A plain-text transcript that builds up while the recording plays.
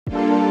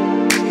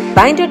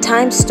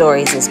Bindertime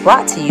Stories is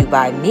brought to you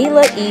by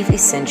Mila Eve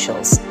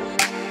Essentials.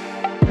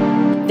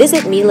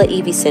 Visit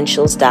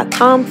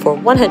MilaEveEssentials.com for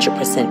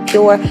 100%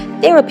 pure,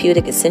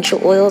 therapeutic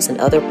essential oils and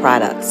other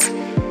products.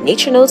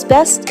 Nature knows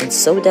best, and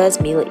so does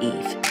Mila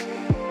Eve.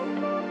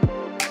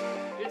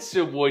 It's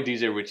your boy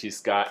DJ Richie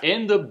Skye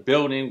in the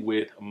building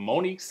with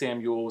Monique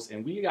Samuels,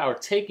 and we are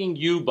taking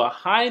you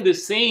behind the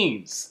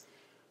scenes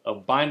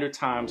of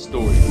Bindertime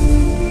Stories.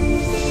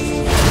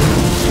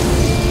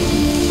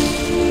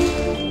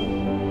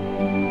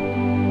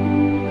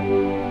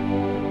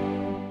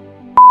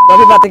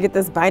 We're about to get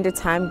this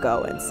Bindertime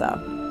going, so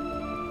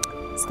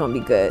it's gonna be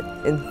good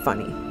and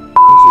funny and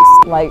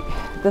juicy. Like,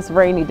 this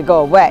rain need to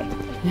go away.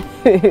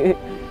 Give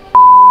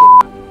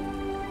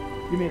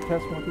me a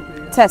test, 1, 2,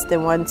 3.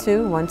 Testing 1,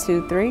 2, 1,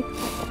 2, 3.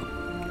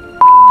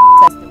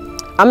 Testing.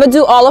 I'm gonna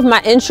do all of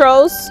my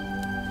intros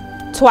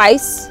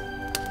twice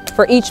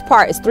for each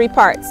part. It's 3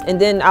 parts,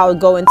 and then I'll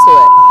go into it.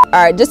 All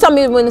right, just tell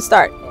me when to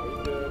start.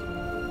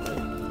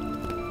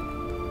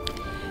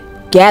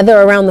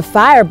 Gather around the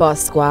fire, boss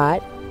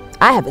squad.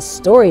 I have a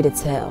story to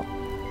tell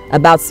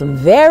about some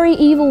very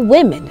evil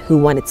women who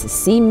wanted to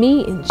see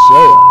me in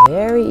jail.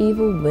 Very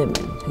evil women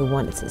who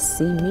wanted to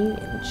see me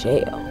in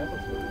jail.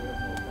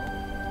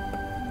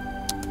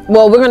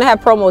 Well, we're gonna have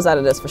promos out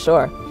of this for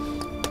sure.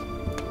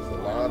 It's a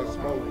lot of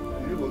smoke.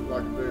 You look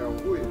like a damn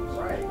witch.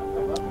 Right.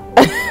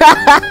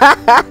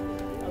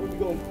 We're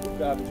going to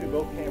grab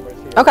both cameras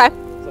here. Okay.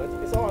 So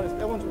it's on.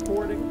 Everyone's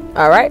recording.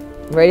 All right.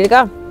 Ready to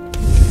go.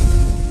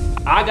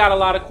 I got a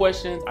lot of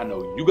questions. I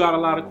know you got a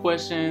lot of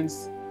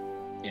questions,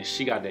 and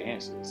she got the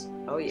answers.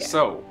 Oh yeah.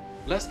 So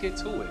let's get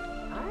to it.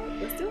 All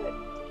right, let's do it.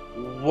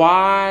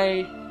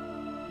 Why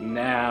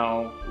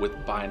now with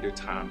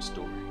Bindertime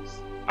Stories?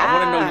 I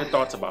want to know your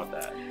thoughts about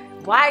that.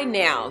 Why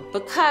now?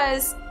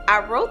 Because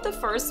I wrote the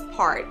first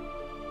part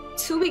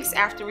 2 weeks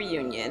after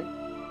reunion,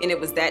 and it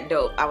was that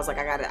dope. I was like,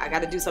 I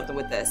gotta do something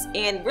with this,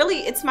 and really,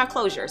 it's my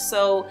closure.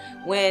 So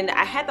when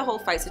I had the whole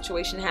fight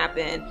situation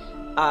happen,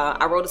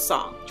 I wrote a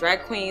song.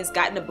 Drag queens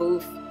got in the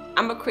booth.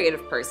 I'm a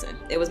creative person.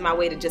 It was my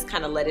way to just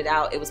kind of let it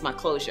out. It was my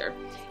closure.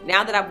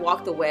 Now that I've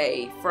walked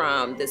away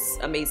from this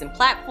amazing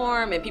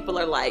platform, and people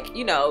are like,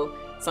 you know,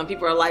 some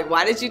people are like,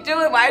 why did you do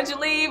it? Why did you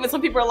leave? And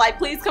some people are like,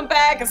 please come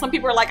back. And some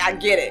people are like, I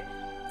get it.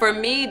 For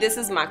me, this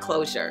is my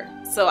closure.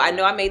 So I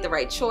know I made the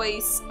right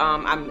choice.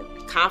 I'm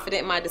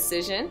confident in my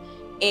decision.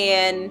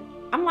 And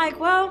I'm like,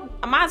 well,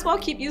 I might as well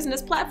keep using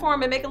this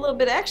platform and make a little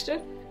bit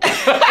extra.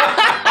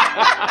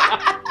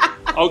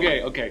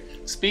 Okay.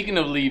 Speaking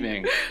of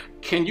leaving,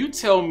 can you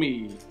tell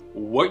me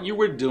what you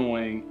were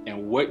doing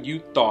and what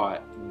you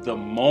thought the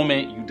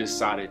moment you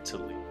decided to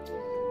leave?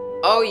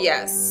 Oh,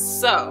 yes.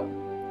 So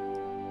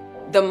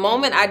the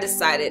moment I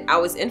decided, I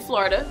was in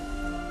Florida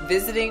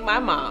visiting my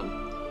mom.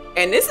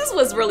 And this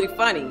was really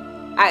funny.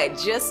 I had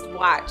just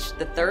watched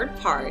the 3rd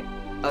part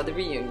of the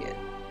reunion,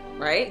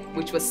 right?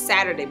 Which was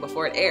Saturday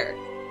before it aired.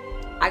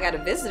 I got a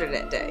visitor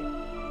that day.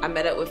 I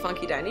met up with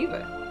Funky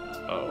Dineva.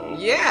 Oh.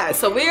 Yeah,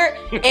 so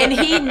and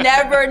he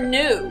never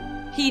knew.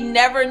 He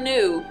never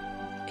knew.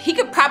 He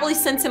could probably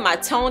sense in my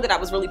tone that I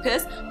was really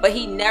pissed, but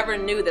he never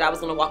knew that I was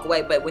gonna walk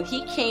away. But when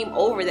he came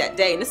over that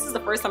day, and this is the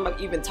first time I'm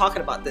even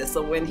talking about this,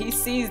 so when he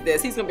sees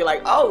this, he's gonna be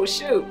like, oh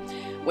shoot.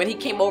 When he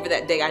came over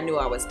that day, I knew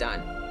I was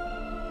done.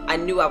 I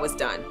knew I was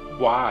done.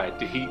 Why?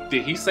 Did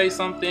he say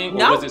something?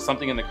 No. Or was it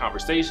something in the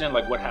conversation?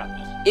 Like, what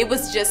happened? It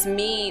was just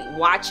me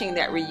watching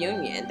that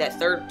reunion, that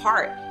 3rd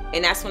part.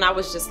 And that's when I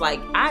was just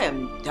like, I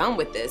am done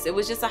with this. It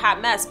was just a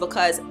hot mess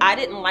because I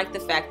didn't like the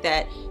fact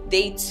that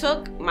they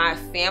took my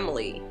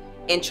family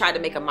and tried to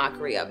make a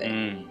mockery of it.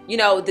 You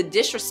know, the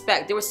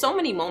disrespect. There were so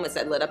many moments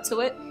that led up to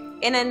it.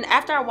 And then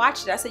after I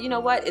watched it, I said, you know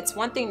what? It's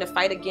one thing to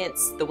fight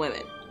against the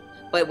women.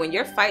 But when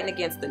you're fighting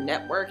against the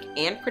network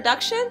and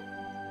production,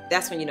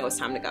 that's when you know it's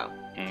time to go.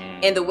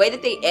 And the way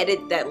that they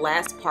edited that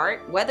last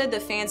part, whether the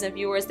fans and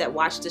viewers that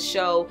watched the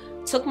show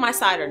took my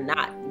side or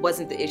not,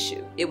 wasn't the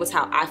issue. It was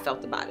how I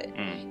felt about it.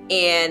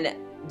 And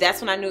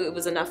that's when I knew it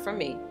was enough for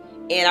me.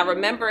 And I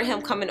remember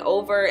him coming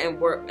over and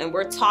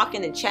we're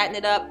talking and chatting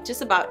it up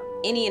just about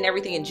any and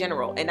everything in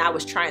general. And I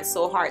was trying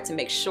so hard to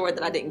make sure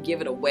that I didn't give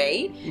it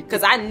away,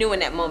 because I knew in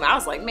that moment, I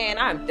was like, man,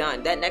 I'm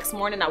done. That next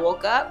morning I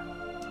woke up,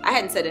 I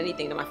hadn't said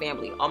anything to my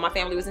family. All my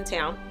family was in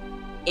town.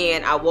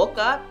 And I woke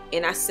up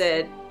and I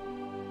said,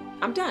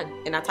 I'm done.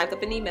 And I typed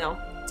up an email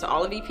to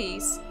all of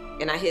VPs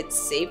and I hit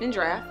save and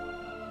draft,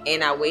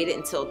 and I waited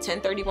until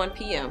 10:31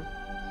 p.m.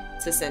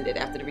 to send it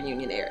after the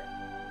reunion aired.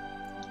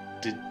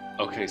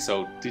 Okay,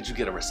 so did you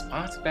get a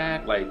response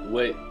back? Like,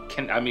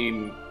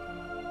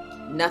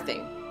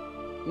 Nothing.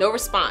 No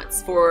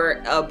response.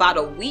 For about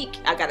a week,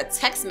 I got a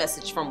text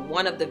message from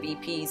one of the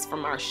VPs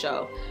from our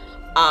show.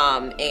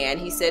 And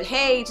he said,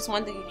 hey, just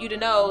wanted you to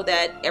know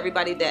that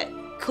everybody that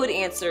could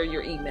answer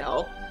your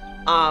email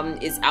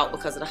is out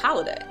because of the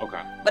holiday.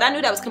 Okay. But I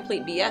knew that was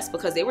complete BS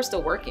because they were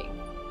still working.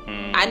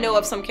 I know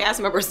of some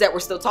cast members that were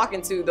still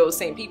talking to those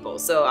same people.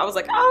 So I was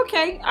like, oh,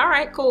 okay, all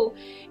right, cool.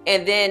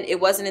 And then it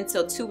wasn't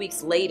until 2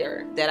 weeks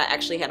later that I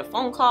actually had a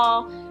phone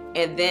call,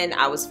 and then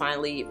I was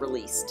finally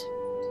released.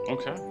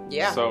 Okay.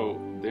 Yeah. So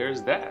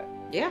there's that.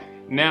 Yeah.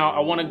 Now, I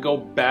want to go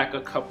back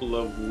a couple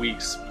of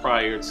weeks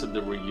prior to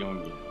the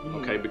reunion,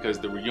 okay? Because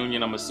the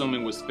reunion, I'm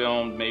assuming, was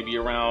filmed maybe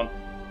around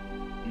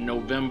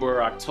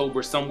November,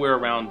 October, somewhere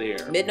around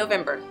there.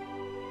 Mid-November.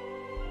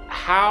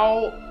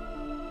 How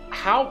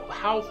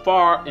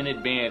far in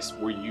advance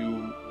were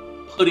you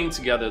putting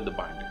together the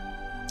binder?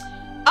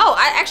 Oh,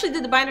 I actually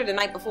did the binder the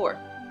night before.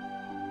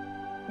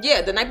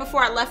 Yeah, the night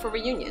before I left for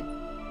reunion.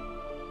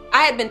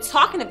 I had been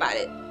talking about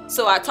it.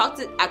 So I talked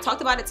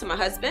about it to my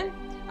husband.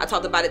 I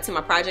talked about it to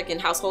my project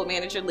and household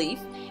manager, Leaf.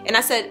 And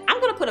I said, I'm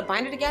going to put a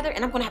binder together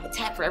and I'm going to have a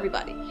tab for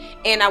everybody.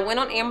 And I went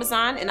on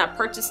Amazon and I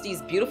purchased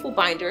these beautiful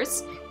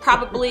binders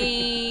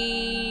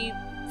probably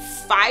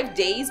 5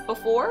 days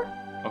before.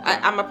 Okay.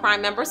 I'm a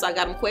Prime member, so I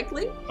got them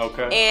quickly.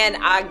 Okay. And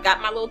I got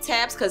my little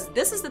tabs because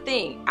this is the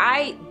thing.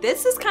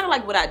 This is kind of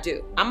like what I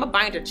do. I'm a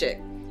binder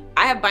chick.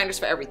 I have binders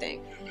for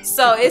everything.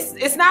 So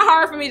it's not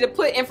hard for me to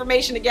put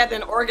information together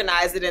and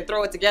organize it and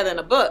throw it together in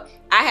a book.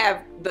 I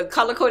have the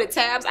color-coded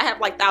tabs. I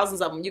have like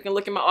thousands of them. You can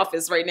look in my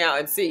office right now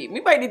and see.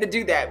 We might need to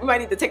do that. We might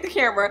need to take the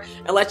camera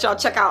and let y'all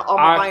check out all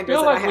my binders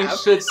that I have. I feel like we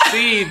should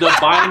see the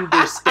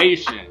binder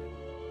station.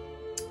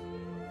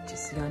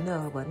 Just so y'all know,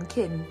 I wasn't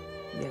kidding.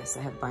 Yes,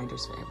 I have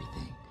binders for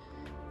everything.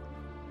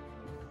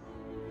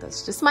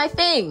 That's just my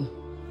thing.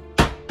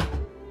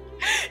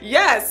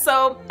 Yes,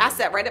 so I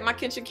sat right at my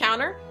kitchen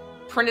counter,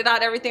 printed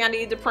out everything I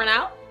needed to print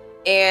out,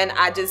 and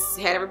I just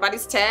had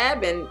everybody's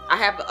tab, and I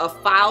have a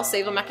file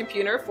saved on my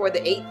computer for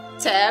the 8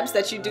 tabs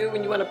that you do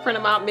when you want to print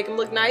them out, make them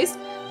look nice.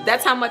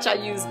 That's how much I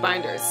use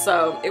binders,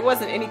 so it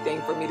wasn't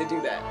anything for me to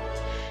do that.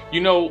 You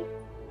know,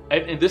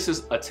 and this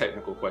is a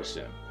technical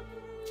question,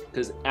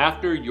 because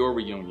after your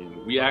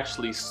reunion, we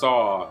actually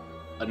saw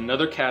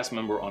another cast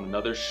member on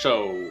another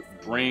show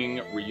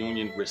bring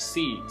reunion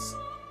receipts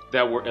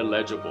that were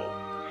illegible.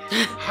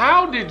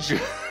 How did you,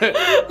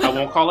 I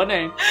won't call a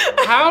name,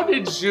 how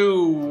did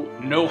you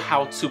know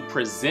how to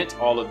present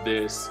all of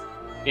this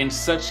in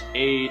such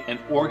an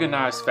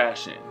organized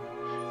fashion?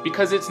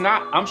 Because it's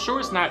not, I'm sure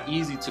it's not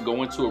easy to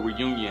go into a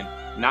reunion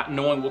not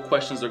knowing what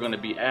questions are going to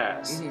be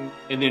asked,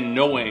 and then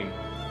knowing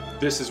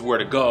this is where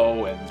to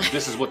go and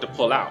this is what to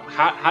pull out.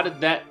 How did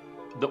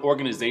the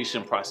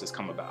organization process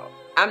come about?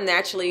 I'm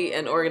naturally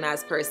an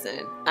organized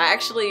person.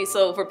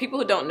 So for people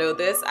who don't know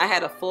this, I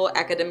had a full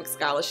academic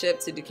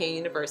scholarship to Duquesne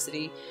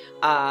University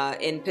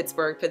in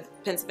Pittsburgh,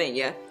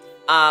 Pennsylvania.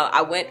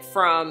 I went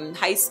from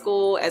high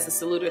school as a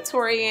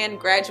salutatorian,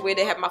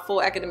 graduated, had my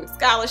full academic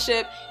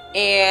scholarship,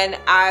 and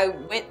I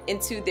went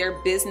into their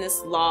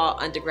business law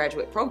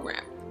undergraduate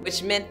program,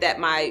 which meant that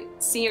my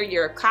senior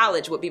year of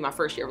college would be my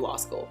first year of law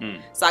school.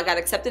 So I got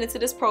accepted into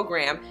this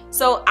program.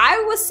 So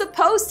I was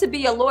supposed to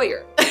be a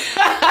lawyer.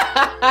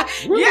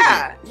 Really?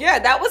 Yeah,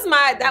 that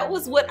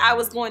was what I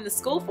was going to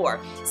school for.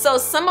 So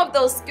some of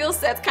those skill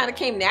sets kind of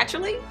came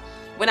naturally.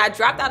 When I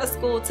dropped out of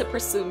school to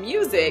pursue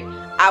music,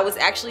 I was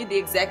actually the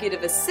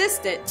executive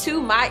assistant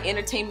to my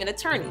entertainment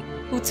attorney,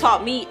 who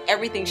taught me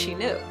everything she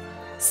knew.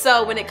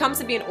 So when it comes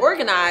to being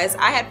organized,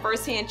 I had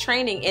firsthand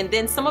training, and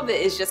then some of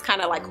it is just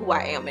kind of like who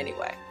I am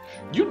anyway.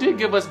 You did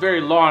give us very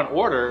Law and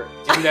Order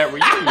in that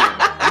reunion.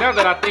 Now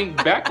that I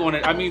think back on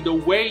it, I mean, the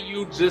way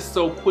you just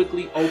so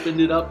quickly opened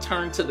it up,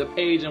 turned to the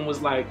page, and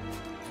was like,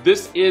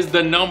 this is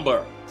the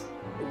number.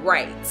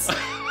 Right.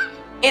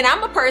 And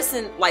I'm a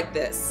person like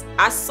this.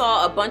 I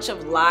saw a bunch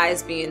of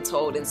lies being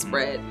told and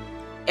spread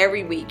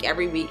every week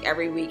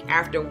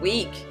after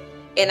week.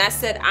 And I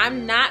said,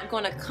 I'm not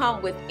going to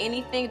come with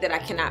anything that I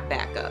cannot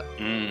back up.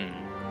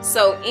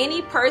 So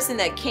any person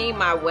that came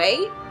my way,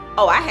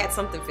 oh, I had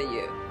something for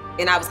you.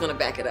 And I was going to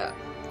back it up.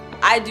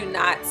 I do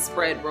not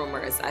spread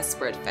rumors. I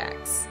spread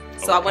facts.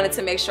 So I wanted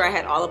to make sure I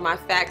had all of my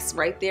facts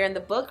right there in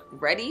the book,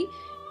 ready.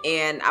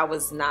 And I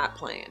was not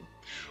playing.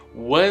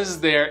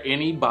 Was there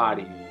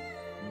anybody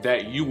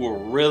that you were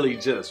really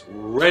just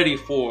ready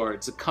for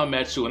to come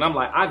at you? And I'm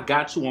like, I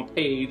got you on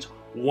page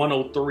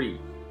 103.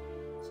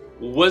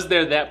 Was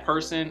there that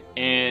person,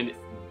 and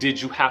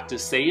did you have to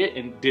say it,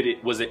 and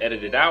was it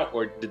edited out,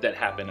 or did that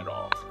happen at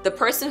all? The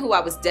person who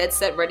I was dead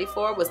set ready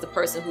for was the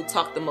person who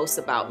talked the most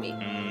about me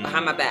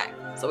behind my back.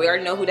 So we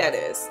already know who that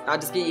is. I'll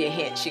just give you a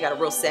hint. She got a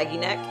real saggy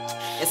neck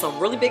and some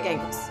really big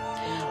ankles.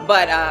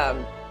 But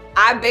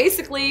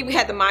we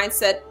had the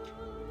mindset,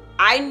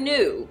 I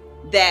knew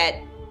that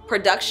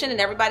production and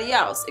everybody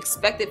else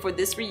expected for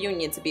this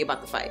reunion to be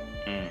about the fight.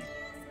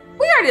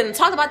 We already done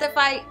talked about that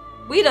fight.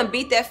 We done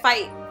beat that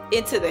fight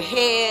into the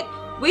head.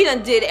 We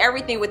done did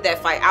everything with that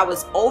fight. I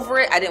was over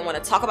it. I didn't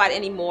want to talk about it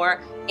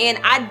anymore. And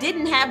I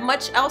didn't have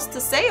much else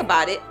to say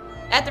about it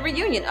at the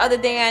reunion other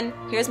than,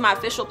 here's my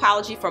official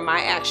apology for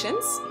my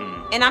actions,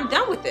 and I'm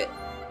done with it.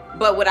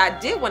 But what I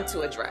did want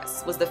to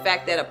address was the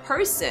fact that a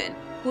person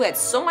who had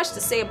so much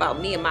to say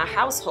about me and my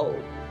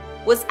household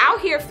was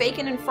out here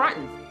faking and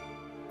fronting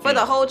for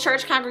the whole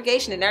church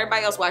congregation and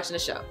everybody else watching the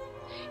show.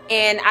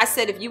 And I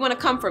said, if you want to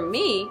come for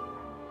me,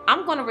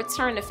 I'm going to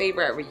return the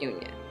favor at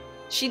reunion.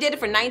 She did it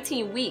for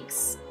 19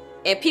 weeks.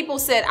 And people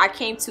said I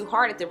came too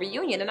hard at the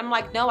reunion. And I'm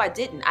like, no, I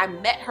didn't. I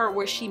met her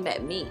where she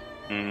met me.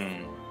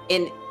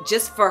 And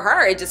just for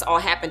her, it just all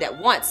happened at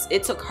once.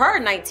 It took her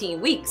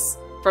 19 weeks.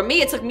 For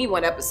me, it took me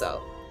 1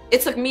 episode.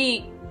 It took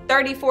me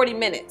 30, 40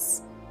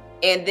 minutes.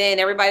 And then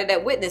everybody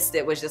that witnessed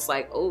it was just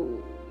like,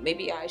 oh,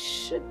 maybe I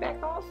should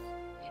back off.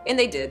 And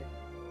they did.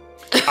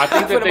 I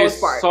think that they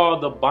saw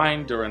the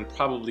binder and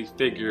probably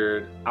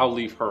figured, I'll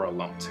leave her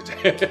alone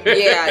today.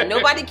 Yeah,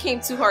 nobody came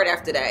too hard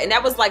after that. And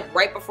that was like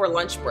right before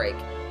lunch break.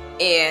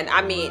 And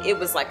I mean, it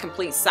was like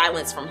complete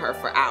silence from her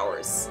for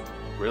hours.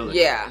 Really?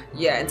 Yeah,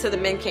 yeah, until the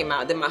men came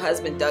out. Then my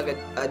husband dug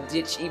a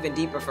ditch even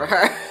deeper for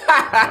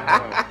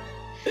her.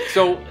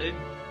 So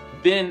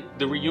then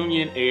the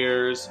reunion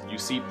airs, you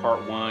see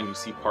part 1, you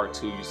see part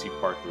 2, you see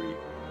part 3.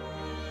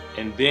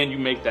 And then you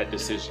make that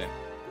decision.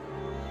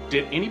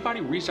 Did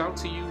anybody reach out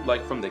to you,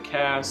 like from the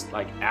cast,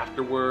 like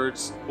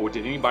afterwards? Or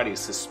did anybody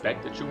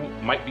suspect that you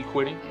might be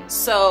quitting?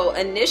 So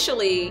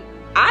initially,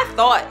 I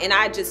thought, and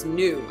I just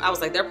knew, I was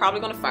like, they're probably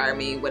gonna fire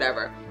me,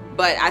 whatever.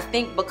 But I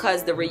think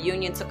because the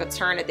reunion took a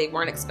turn that they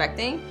weren't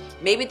expecting,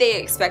 maybe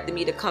they expected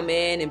me to come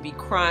in and be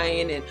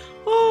crying and,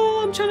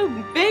 oh, I'm trying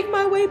to beg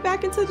my way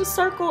back into the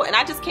circle. And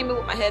I just came in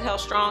with my head held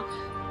strong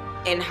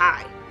and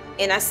high.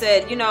 And I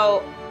said, you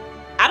know,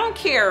 I don't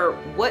care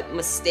what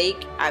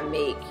mistake I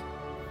make,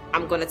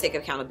 I'm going to take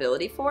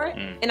accountability for it.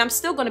 And I'm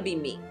still going to be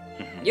me.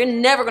 You're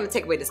never going to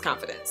take away this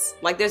confidence.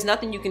 Like, there's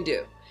nothing you can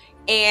do.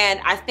 And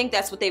I think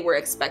that's what they were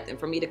expecting,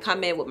 for me to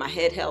come in with my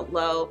head held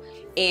low.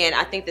 And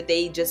I think that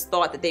they just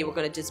thought that they were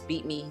going to just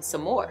beat me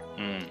some more.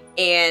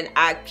 And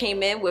I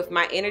came in with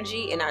my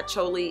energy, and I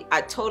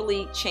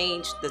totally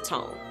changed the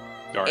tone.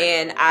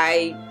 And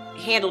I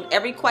handled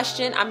every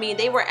question. I mean,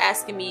 they were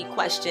asking me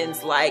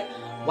questions like,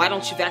 why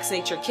don't you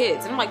vaccinate your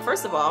kids? And I'm like,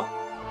 first of all,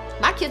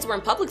 my kids were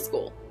in public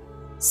school.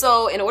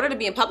 So in order to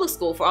be in public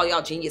school, for all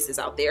y'all geniuses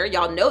out there,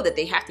 y'all know that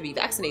they have to be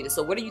vaccinated.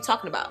 So what are you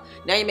talking about?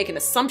 Now you're making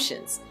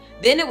assumptions.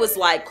 Then it was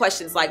like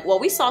questions like, well,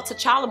 we saw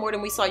T'Challa more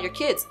than we saw your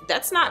kids.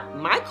 That's not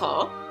my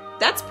call.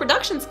 That's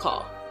production's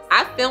call.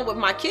 I filmed with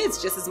my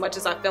kids just as much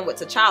as I filmed with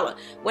T'Challa.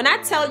 When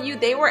I tell you,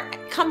 they were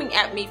coming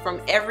at me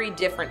from every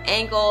different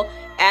angle,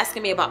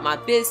 asking me about my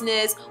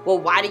business. Well,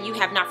 why do you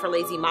have Not for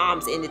Lazy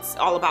Moms? And it's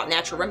all about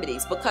natural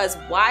remedies. Because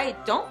why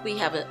don't we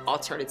have an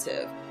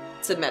alternative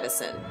to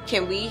medicine?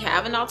 Can we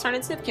have an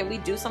alternative? Can we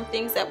do some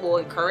things that will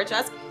encourage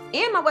us?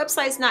 And my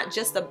website's not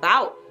just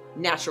about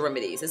natural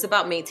remedies. It's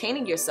about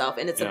maintaining yourself,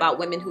 and it's about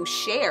women who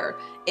share,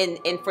 and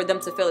for them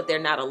to feel that they're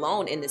not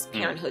alone in this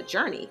parenthood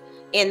journey.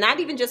 And not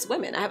even just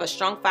women. I have a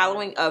strong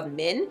following of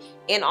men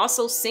and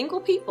also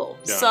single people.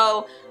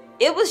 So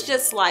it was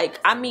just like,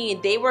 I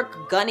mean, they were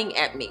gunning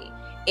at me,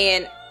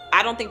 and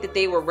I don't think that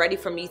they were ready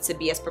for me to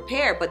be as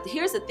prepared. But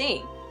here's the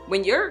thing,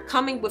 when you're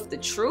coming with the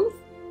truth,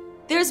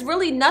 there's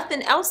really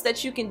nothing else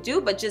that you can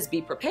do but just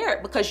be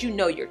prepared, because you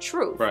know your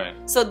truth. Right.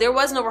 So there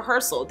was no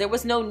rehearsal. There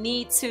was no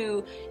need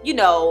to, you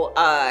know,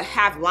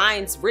 have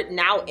lines written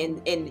out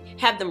and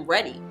have them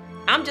ready.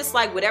 I'm just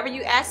like, whatever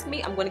you ask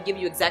me, I'm going to give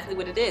you exactly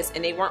what it is.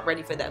 And they weren't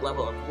ready for that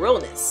level of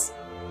realness.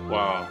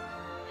 Wow.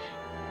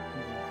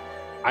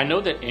 I know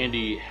that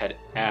Andy had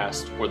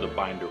asked for the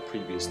binder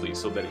previously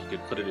so that he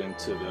could put it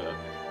into the,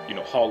 you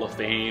know, Hall of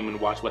Fame and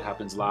watch what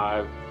happens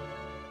live.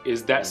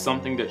 Is that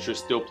something that you're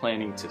still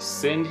planning to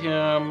send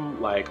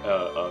him, like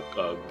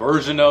a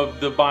version of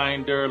the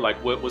binder? Like,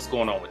 what's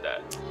going on with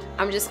that?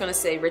 I'm just gonna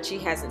say Richie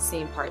hasn't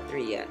seen part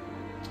 3 yet.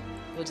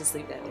 We'll just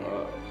leave that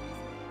there.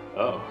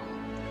 Oh,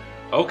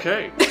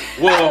 okay.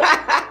 Well,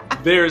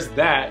 there's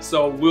that.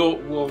 So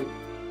we'll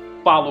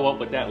follow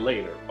up with that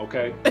later.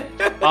 Okay.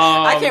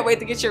 I can't wait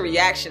to get your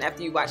reaction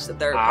after you watch the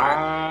 3rd part.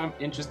 I'm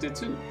interested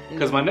too,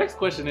 because my next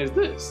question is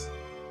this: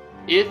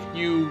 if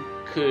you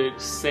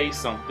could say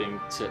something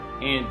to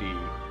Andy,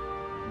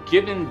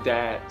 given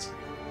that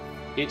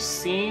it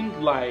seemed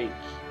like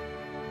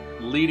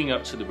leading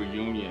up to the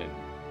reunion,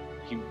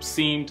 he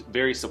seemed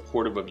very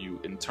supportive of you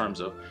in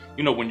terms of,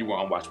 you know, when you were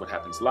on Watch What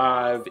Happens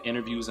Live,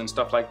 interviews and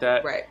stuff like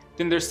that. Right.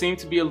 Then there seemed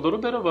to be a little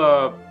bit of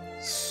a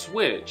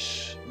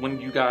switch when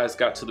you guys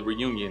got to the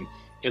reunion,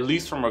 at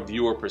least from a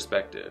viewer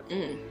perspective.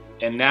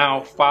 And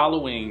now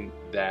following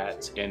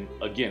that, and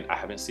again, I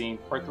haven't seen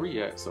part 3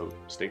 yet, so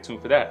stay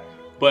tuned for that.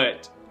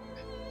 But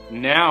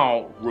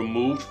now,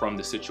 removed from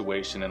the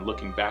situation and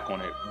looking back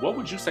on it, what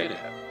would you say to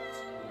him?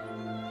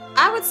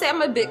 I would say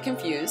I'm a bit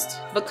confused,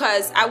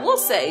 because I will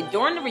say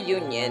during the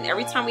reunion,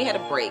 every time we had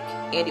a break,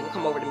 Andy would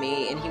come over to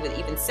me and he would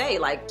even say,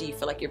 like, do you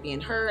feel like you're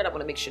being heard? I want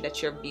to make sure that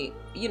you're being,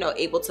 you know,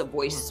 able to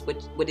voice what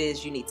it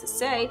is you need to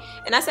say.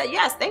 And I said,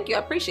 yes, thank you. I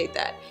appreciate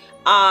that.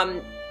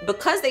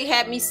 Because they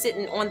had me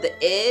sitting on the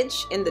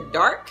edge in the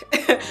dark,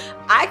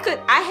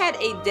 I had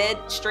a dead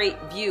straight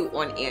view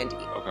on Andy,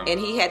 and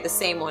he had the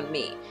same on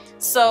me.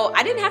 So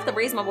I didn't have to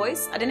raise my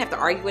voice. I didn't have to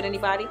argue with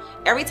anybody.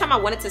 Every time I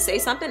wanted to say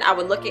something, I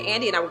would look at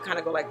Andy and I would kind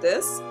of go like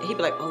this. And he'd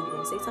be like, oh, you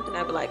want to say something?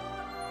 I'd be like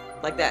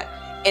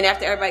that. And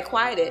after everybody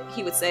quieted,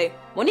 he would say,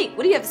 Monique,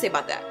 what do you have to say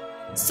about that?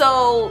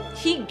 So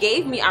he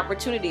gave me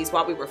opportunities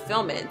while we were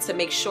filming to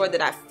make sure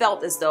that I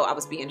felt as though I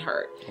was being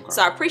heard.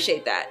 So I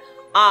appreciate that.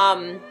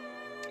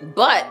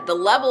 But the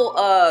level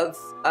of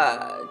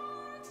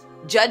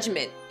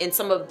judgment in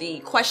some of the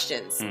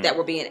questions that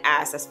were being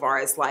asked, as far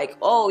as like,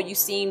 oh, you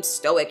seem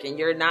stoic and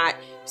you're not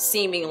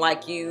seeming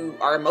like you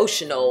are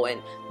emotional,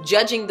 and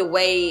judging the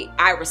way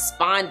I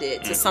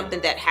responded to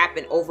something that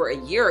happened over a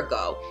year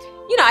ago.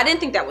 You know, I didn't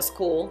think that was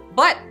cool,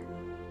 but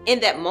in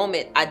that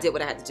moment, I did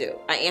what I had to do.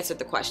 I answered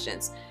the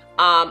questions.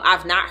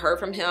 I've not heard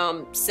from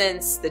him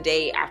since the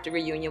day after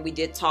reunion. We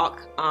did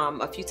talk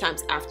a few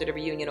times after the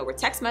reunion over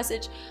text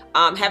message.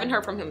 Haven't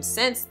heard from him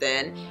since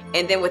then.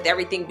 And then with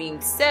everything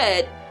being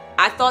said,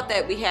 I thought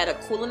that we had a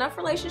cool enough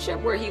relationship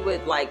where he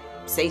would like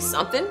say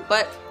something,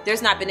 but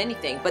there's not been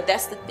anything. But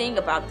that's the thing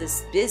about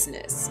this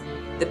business.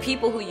 The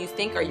people who you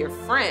think are your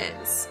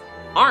friends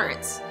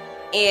aren't.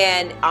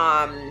 And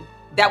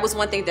that was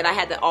one thing that I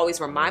had to always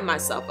remind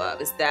myself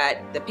of, is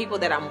that the people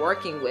that I'm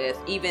working with,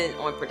 even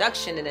on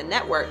production and a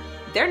network,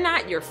 they're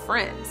not your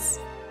friends,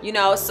 you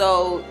know,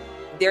 so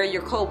they're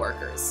your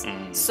coworkers.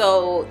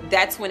 So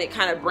that's when it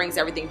kind of brings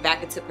everything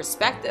back into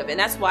perspective. And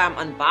that's why I'm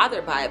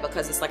unbothered by it,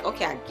 because it's like,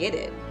 okay, I get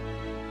it.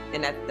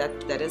 And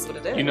that is what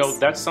it is. You know,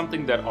 that's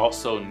something that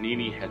also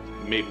Nene had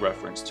made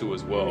reference to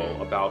as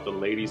well, about the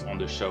ladies on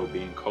the show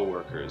being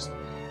coworkers.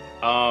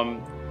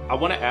 I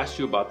want to ask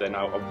you about that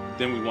now.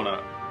 Then we want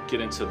to get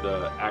into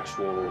the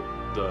actual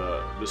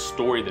the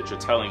story that you're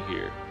telling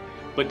here.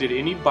 But did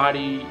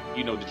anybody,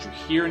 you know, did you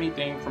hear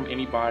anything from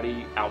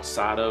anybody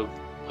outside of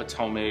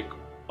Potomac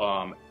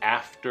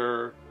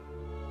after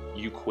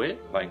you quit?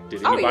 Like,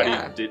 did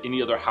anybody, did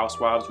any other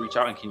housewives reach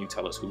out, and can you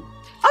tell us who?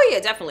 Oh yeah,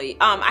 definitely.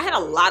 I had a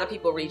lot of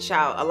people reach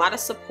out, a lot of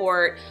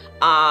support.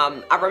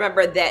 I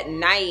remember that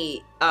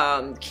night,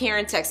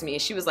 Karen texted me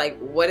and she was like,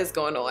 what is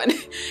going on?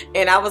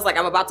 And I was like,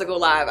 I'm about to go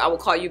live. I will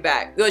call you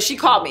back. Well, she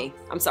called me.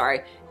 I'm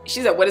sorry.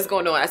 She said, what is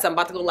going on? I said, I'm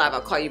about to go live. I'll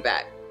call you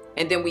back.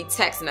 And then we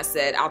text, and I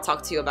said, I'll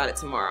talk to you about it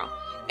tomorrow.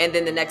 And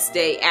then the next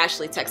day,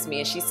 Ashley texted me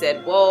and she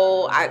said,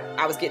 well,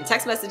 I was getting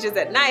text messages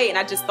at night and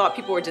I just thought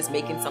people were just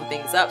making some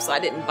things up, so I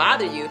didn't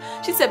bother you.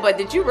 She said, but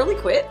did you really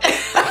quit?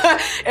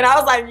 And I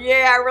was like,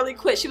 yeah, I really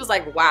quit. She was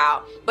like,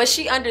 wow. But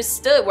she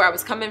understood where I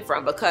was coming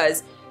from,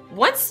 because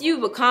once you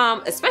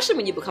become, especially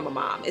when you become a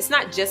mom, it's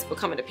not just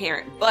becoming a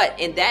parent, but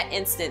in that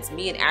instance,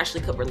 me and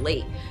Ashley could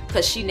relate,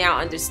 because she now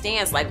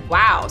understands like,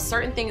 wow,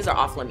 certain things are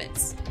off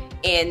limits.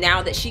 And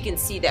now that she can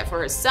see that for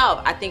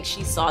herself, I think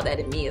she saw that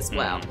in me as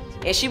well.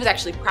 And she was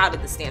actually proud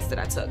of the stance that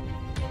I took.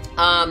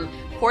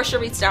 Portia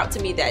reached out to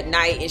me that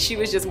night and she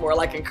was just more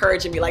like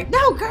encouraging me, like,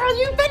 no, girl,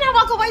 you better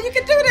walk away, you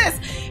can do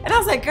this. And I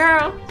was like,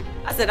 girl,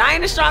 I said, I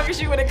ain't as strong as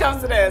you when it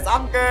comes to this.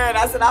 I'm good.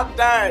 I said, I'm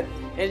done.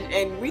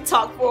 And we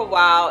talked for a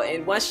while,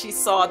 and once she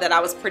saw that I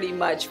was pretty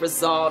much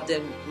resolved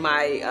in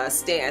my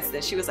stance,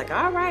 then she was like,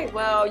 all right,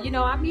 well, you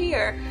know, I'm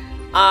here.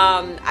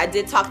 I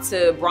did talk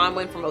to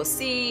Bronwyn from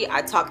OC.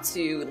 I talked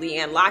to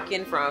Leanne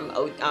Locken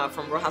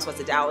from Real Housewives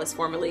of Dallas,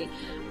 formerly.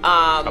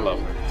 I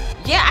love her.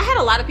 Yeah, I had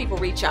a lot of people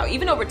reach out,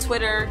 even over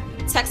Twitter,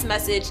 text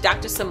message.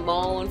 Dr.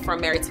 Simone from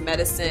Married to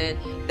Medicine,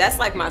 that's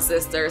like my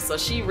sister, so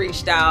she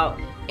reached out.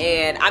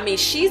 And I mean,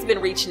 she's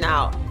been reaching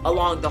out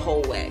along the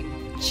whole way.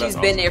 She's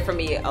been there for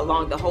me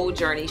along the whole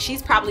journey.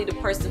 She's probably the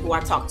person who I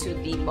talk to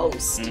the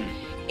most.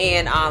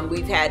 And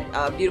we've had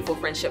a beautiful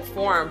friendship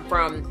form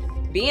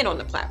from being on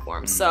the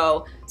platform.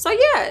 So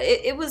yeah,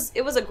 it was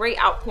a great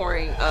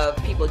outpouring of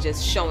people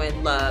just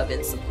showing love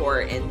and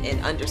support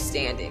and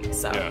understanding.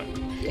 So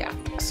yeah.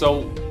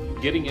 So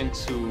getting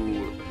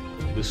into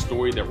the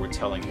story that we're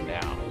telling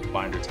now,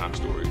 Bindertime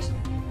Stories,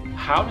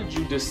 how did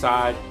you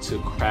decide to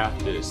craft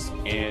this,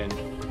 and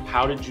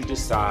how did you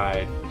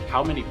decide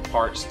how many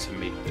parts to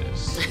make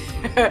this?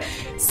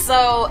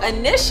 So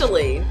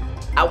initially,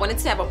 I wanted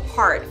to have a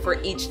part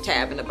for each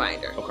tab in the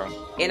binder. Okay.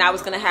 And I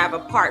was gonna have a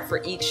part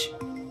for each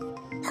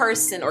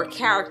person or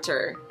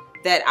character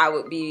that I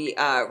would be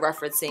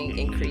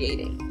referencing and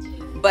creating.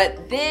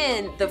 But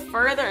then the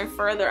further and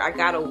further I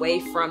got away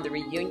from the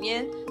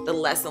reunion, the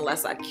less and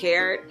less I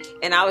cared.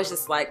 And I was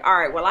just like, all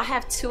right, well, I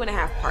have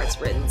 2.5 parts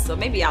written, so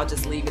maybe I'll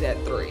just leave it at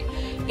 3.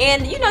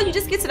 And you know, you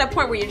just get to that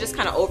point where you're just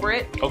kind of over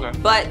it. Okay.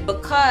 But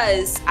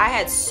because I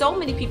had so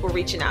many people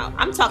reaching out,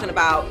 I'm talking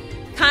about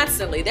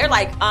constantly, they're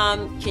like,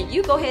 can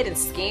you go ahead and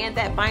scan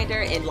that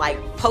binder and like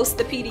post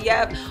the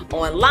PDF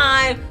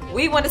online?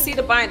 We want to see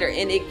the binder.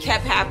 And it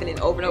kept happening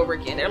over and over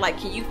again. They're like,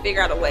 can you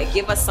figure out a way?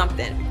 Give us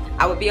something.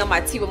 I would be on my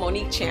Tea with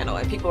Monique channel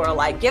and people are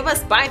like, give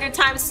us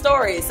Bindertime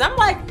stories. I'm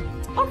like,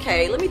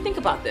 okay, let me think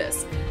about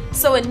this.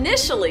 So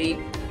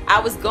initially, I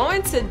was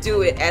going to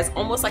do it as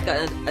almost like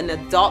an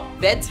adult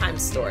bedtime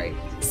story.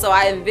 So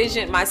I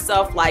envisioned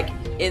myself like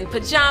in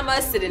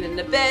pajamas, sitting in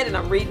the bed, and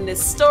I'm reading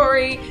this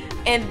story.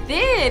 And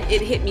then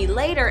it hit me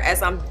later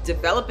as I'm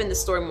developing the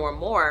story more and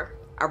more.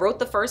 I wrote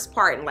the first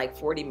part in like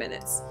 40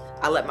 minutes.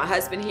 I let my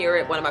husband hear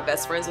it. One of my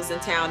best friends was in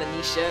town,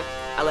 Anisha.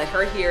 I let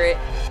her hear it.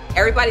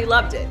 Everybody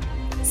loved it.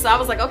 So I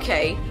was like,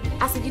 okay.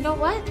 I said, you know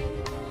what?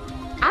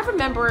 I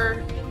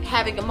remember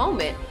having a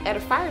moment at a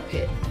fire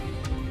pit,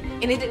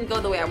 and it didn't go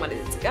the way I wanted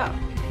it to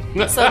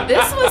go. So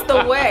this was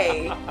the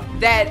way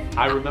that...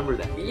 I remember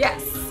that.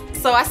 Yes.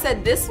 So I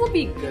said, this will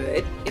be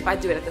good if I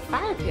do it at the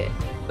fire pit.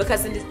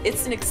 because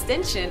it's an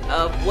extension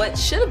of what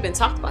should have been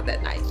talked about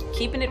that night,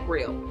 keeping it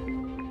real.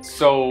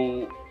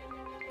 So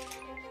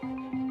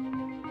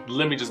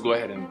let me just go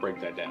ahead and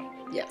break that down.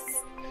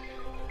 Yes.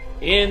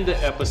 In the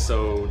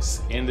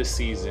episodes in the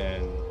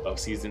season of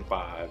season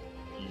 5,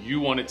 you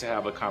wanted to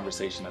have a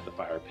conversation at the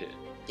fire pit.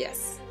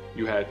 Yes.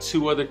 You had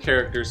 2 other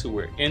characters who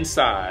were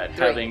inside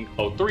 3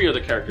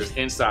 other characters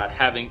inside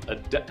having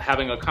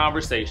a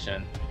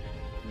conversation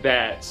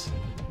that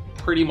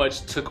pretty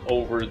much took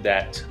over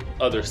that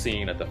other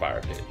scene at the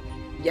fire pit.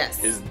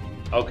 Yes.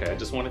 Okay, I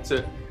just wanted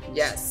to,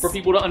 yes, for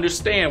people to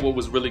understand what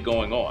was really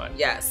going on.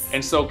 Yes.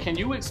 And so can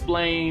you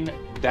explain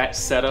that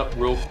setup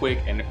real quick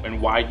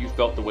and why you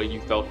felt the way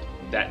you felt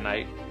that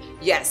night?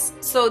 Yes.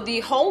 So the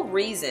whole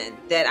reason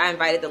that I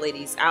invited the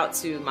ladies out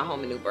to my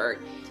home in Newburgh,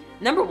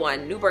 number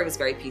one, Newburgh is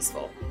very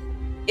peaceful.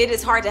 It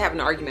is hard to have an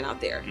argument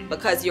out there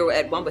because you're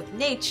at one with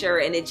nature,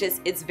 and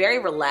it's very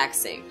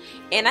relaxing.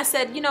 And I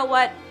said, you know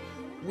what?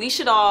 We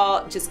should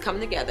all just come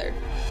together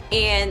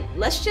and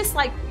let's just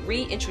like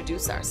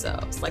reintroduce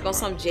ourselves, like on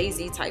some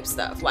Jay-Z type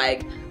stuff.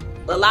 Like,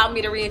 allow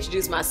me to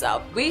reintroduce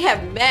myself. We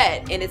have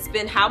met and it's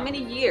been how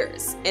many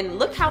years, and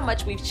look how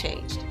much we've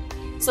changed.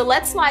 So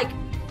let's like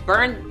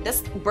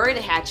let's bury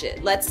the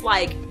hatchet. Let's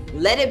like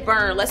let it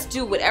burn. Let's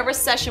do whatever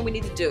session we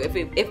need to do. If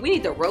we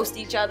need to roast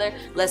each other,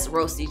 let's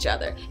roast each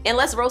other. And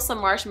let's roast some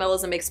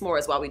marshmallows and make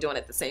s'mores while we're doing it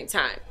at the same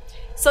time.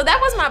 So that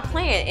was my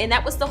plan, and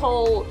that was the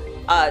whole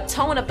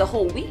tone of the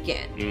whole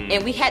weekend.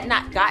 And we had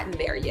not gotten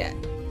there yet.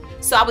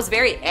 So I was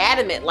very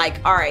adamant,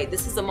 like, all right,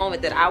 this is a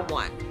moment that I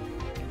want.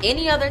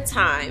 Any other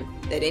time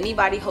that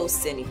anybody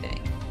hosts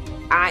anything,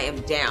 I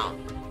am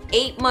down.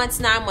 8 months,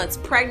 9 months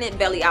pregnant,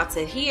 belly out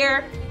to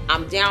here,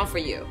 I'm down for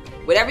you.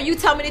 Whatever you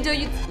tell me to do,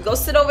 you go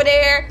sit over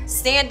there,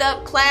 stand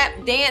up,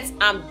 clap, dance,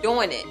 I'm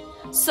doing it.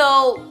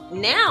 So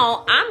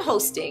now I'm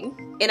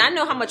hosting, and I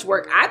know how much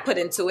work I put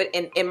into it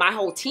and my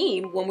whole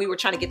team when we were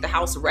trying to get the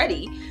house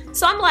ready.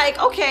 So I'm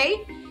like,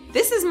 okay,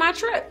 this is my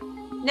trip.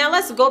 Now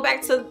let's go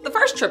back to the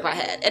first trip I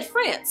had at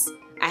France.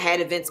 I had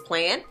events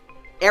planned.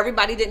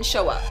 Everybody didn't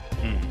show up.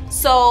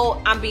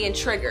 So I'm being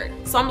triggered.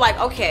 So I'm like,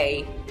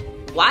 okay,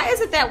 why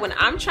is it that when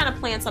I'm trying to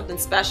plan something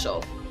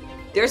special,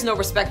 there's no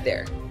respect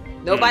there?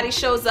 Nobody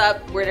shows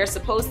up where they're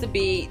supposed to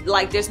be.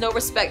 Like, there's no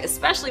respect,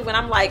 especially when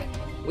I'm like,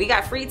 we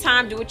got free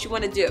time, do what you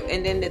want to do.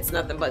 And then it's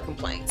nothing but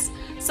complaints.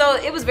 So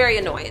it was very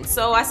annoying.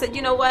 So I said,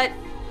 you know what?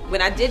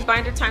 When I did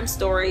Bindertime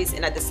stories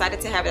and I decided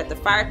to have it at the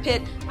fire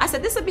pit, I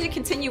said, this would be a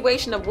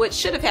continuation of what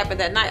should have happened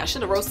that night. I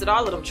should have roasted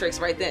all of them tricks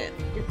right then.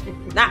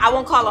 Now, I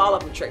won't call all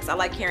of them tricks. I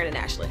like Karen and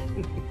Ashley.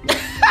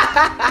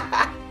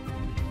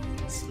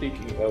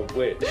 Speaking of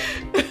which,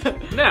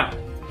 now,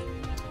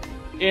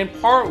 in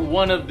part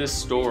 1 of this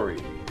story,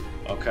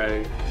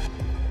 okay,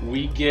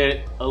 we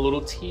get a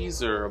little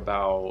teaser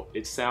about,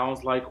 it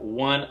sounds like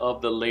one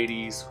of the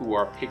ladies who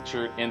are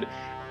pictured in,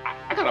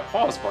 I gotta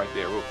pause right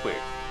there real quick.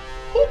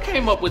 Who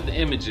came up with the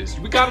images?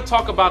 We gotta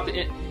talk about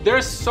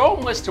there's so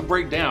much to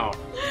break down.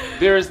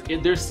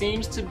 There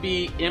seems to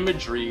be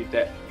imagery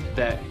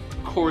that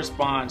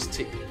corresponds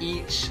to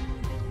each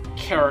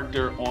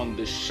character on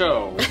the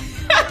show,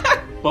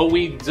 but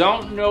we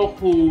don't know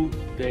who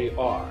they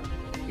are.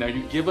 Now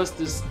you give us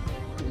this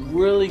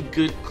really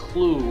good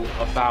clue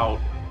about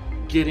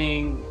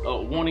getting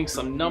wanting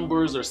some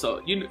numbers or so.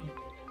 You know,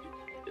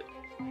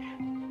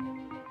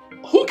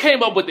 who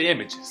came up with the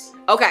images?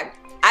 Okay,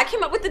 I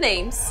came up with the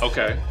names.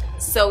 Okay.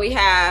 So we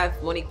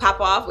have Monique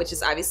Popoff, which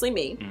is obviously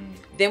me.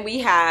 Then we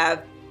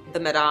have the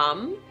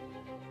Madame.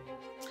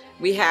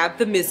 We have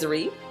the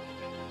Misery.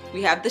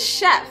 We have the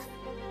Chef.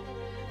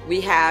 We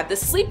have the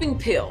Sleeping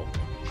Pill.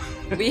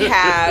 We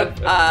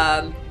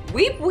have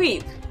Weep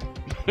Weep.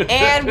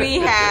 And we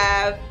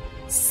have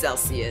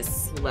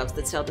Celsius, who loves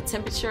to tell the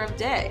temperature of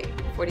day.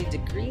 40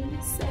 degrees,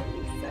 so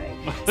we say.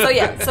 So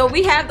yeah, so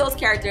we have those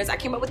characters. I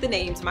came up with the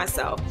names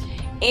myself.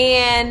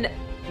 And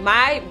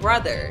my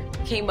brother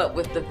came up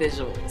with the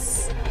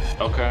visuals.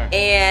 Okay.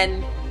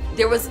 And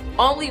there was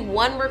only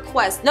one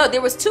request. No,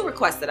 there was 2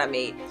 requests that I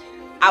made.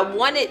 I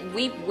wanted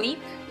Weep Weep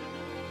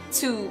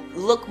to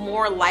look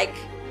more like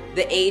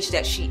the age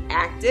that she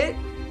acted.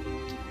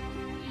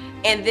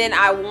 And then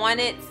I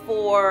wanted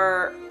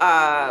for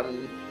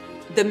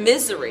the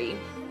Misery,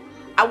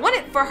 I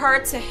wanted for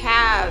her to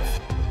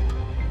have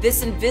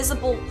this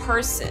invisible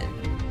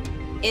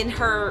person in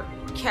her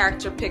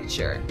character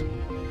picture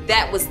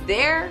that was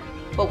there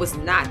but was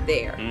not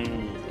there.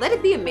 Let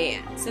it be a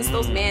man, since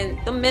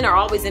the men are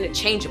always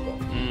interchangeable.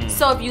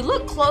 So if you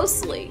look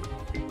closely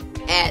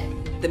at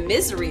the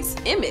Misery's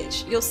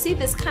image, you'll see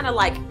this kind of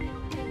like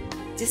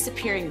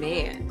disappearing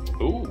man.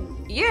 Ooh.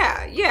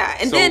 Yeah, yeah.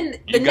 And so then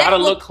you gotta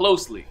look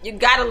closely. You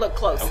gotta look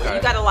closely. Okay.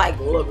 You gotta like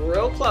look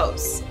real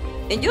close,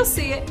 and you'll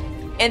see it.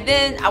 And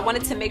then I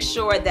wanted to make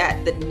sure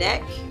that the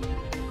neck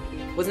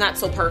was not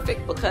so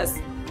perfect because,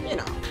 you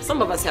know,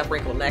 some of us have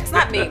wrinkled necks.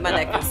 Not me. My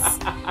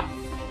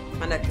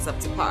neck is up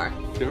to par.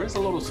 There is a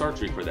little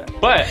surgery for that.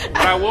 But what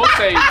I will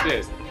say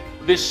is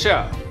this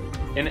chef,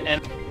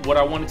 and what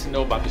I wanted to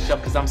know about the chef,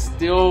 because I'm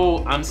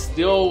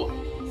still,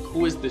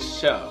 who is the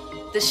chef?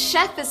 The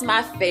chef is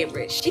my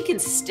favorite. She can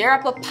stir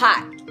up a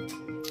pot.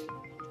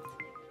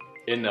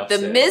 Enough The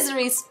said.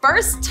 misery's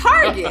first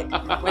target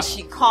when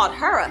she called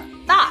her a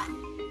thought.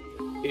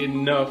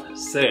 Enough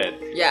said.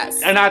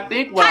 Yes. And I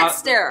think Pot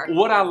stirrer.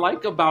 what I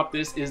like about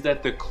this is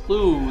that the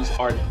clues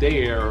are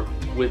there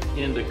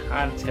within the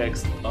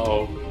context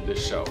of the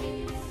show.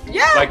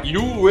 Yeah. Like,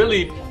 you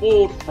really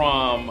pulled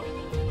from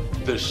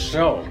the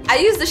show. I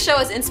use the show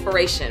as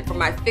inspiration for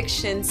my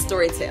fiction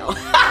storytale.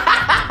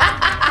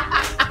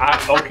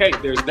 Okay,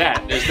 there's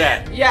that. There's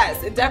that.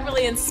 Yes, it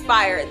definitely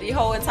inspired the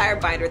whole entire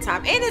Bindertime.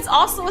 And it's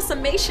also a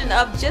summation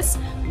of just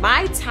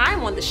my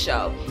time on the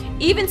show.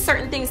 Even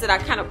certain things that I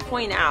kind of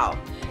point out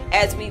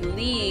as we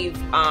leave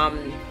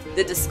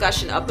the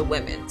discussion of the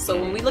women. So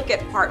when we look at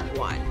part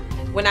 1,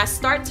 when I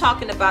start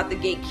talking about the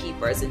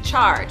gatekeepers in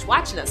charge,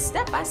 watching us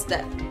step by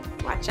step.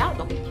 Watch out,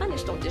 don't be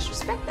punished, don't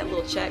disrespect that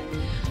little check.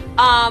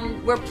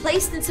 We're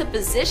placed into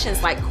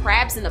positions like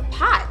crabs in a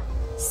pot.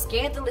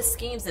 Scandalous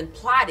schemes and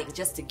plotting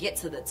just to get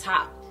to the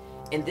top.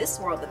 In this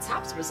world, the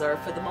top's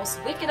reserved for the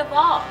most wicked of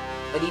all.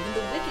 But even the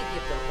wicked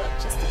get built up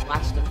just to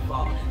watch them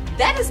fall.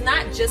 That is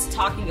not just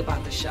talking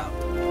about the show.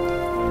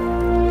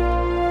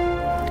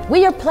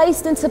 We are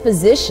placed into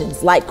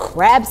positions like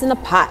crabs in a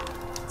pot.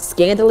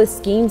 Scandalous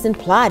schemes and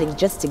plotting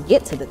just to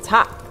get to the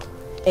top.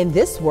 In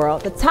this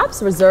world, the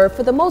top's reserved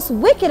for the most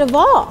wicked of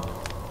all.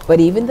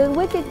 But even the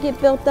wicked get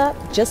built up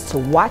just to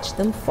watch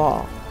them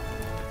fall.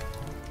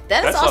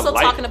 That is That's also a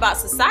light- talking about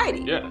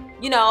society. Yeah.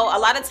 You know, a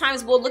lot of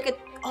times we'll look at,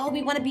 oh,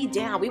 we want to be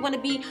down. We want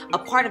to be a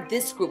part of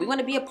this group. We want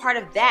to be a part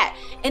of that.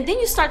 And then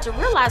you start to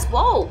realize,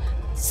 whoa,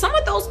 some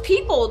of those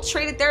people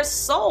traded their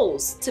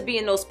souls to be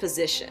in those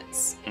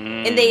positions.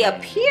 And they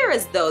appear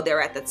as though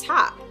they're at the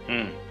top.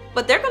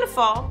 But they're going to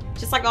fall,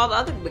 just like all the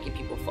other wicked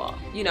people fall,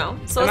 you know?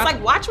 So it's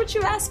like, watch what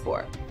you ask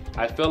for.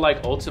 I feel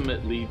like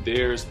ultimately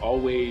there's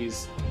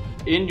always,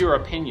 in your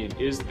opinion,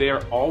 is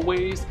there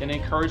always an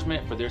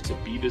encouragement for there to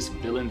be this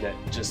villain that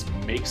just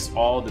makes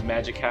all the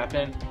magic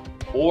happen?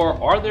 Or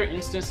are there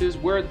instances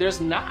where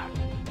there's not?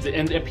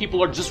 And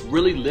people are just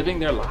really living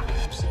their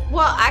lives?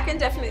 Well, I can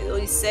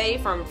definitely say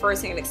from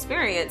firsthand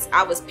experience,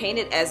 I was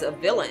painted as a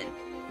villain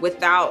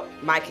without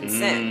my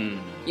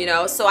consent. You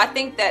know, so I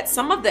think that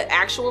some of the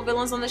actual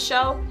villains on the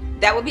show,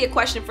 that would be a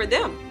question for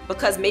them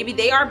because maybe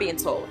they are being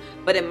told.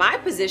 But in my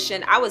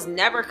position, I was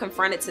never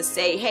confronted to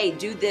say, hey,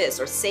 do this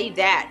or say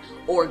that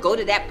or go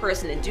to that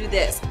person and do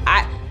this.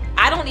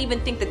 I don't even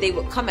think that they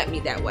would come at me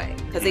that way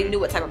because they knew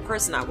what type of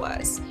person I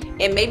was.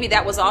 And maybe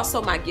that was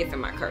also my gift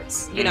and my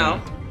curse, you know?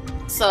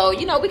 So,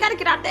 you know, we got to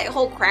get out that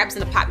whole crabs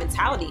in the pot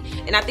mentality.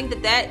 And I think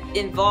that that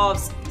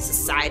involves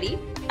society.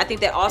 I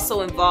think that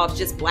also involves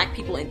just black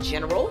people in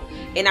general.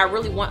 And I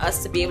really want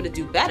us to be able to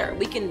do better.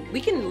 We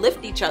can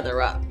lift each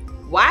other up.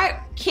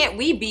 Why can't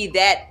we be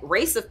that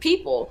race of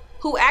people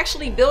who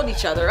actually build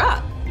each other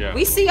up? Yeah.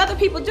 We see other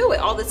people do it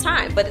all the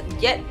time, but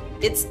yet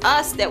it's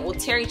us that will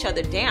tear each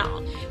other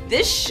down.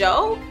 This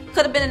show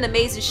could have been an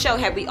amazing show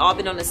had we all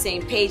been on the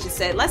same page and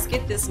said, let's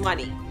get this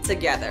money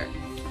together.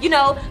 You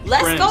know,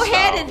 let's go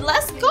ahead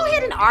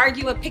and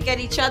argue and pick at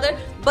each other,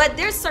 but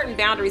there's certain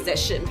boundaries that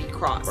shouldn't be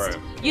crossed. Right.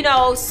 You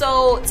know,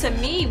 so to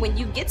me, when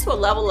you get to a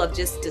level of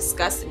just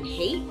disgust and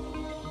hate,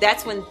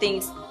 that's when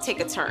things take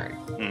a turn.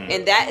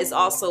 And that is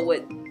also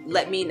what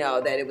let me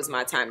know that it was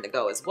my time to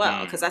go as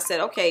well. Because I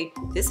said, okay,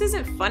 this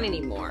isn't fun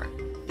anymore.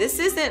 This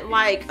isn't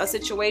like a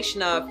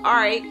situation of, all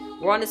right,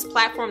 we're on this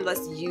platform,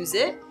 let's use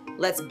it,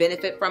 let's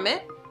benefit from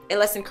it, and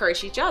let's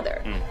encourage each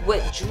other.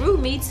 What drew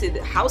me to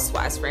the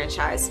Housewives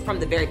franchise from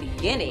the very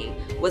beginning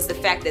was the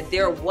fact that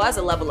there was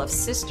a level of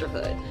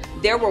sisterhood.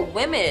 There were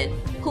women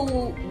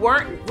who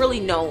weren't really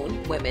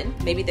known women,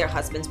 maybe their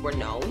husbands were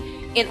known,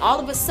 and all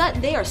of a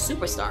sudden they are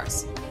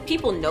superstars.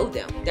 People know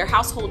them, they're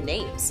household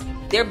names.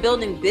 They're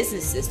building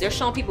businesses, they're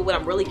showing people what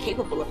I'm really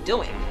capable of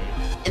doing.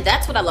 And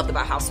that's what I loved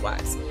about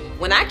Housewives.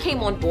 When I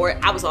came on board,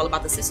 I was all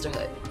about the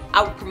sisterhood.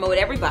 I would promote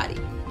everybody.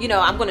 You know,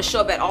 I'm going to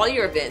show up at all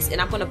your events and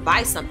I'm going to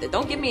buy something.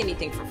 Don't give me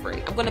anything for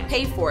free. I'm going to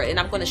pay for it and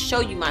I'm going to show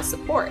you my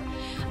support.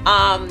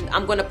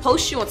 I'm going to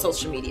post you on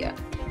social media.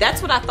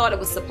 That's what I thought it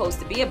was supposed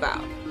to be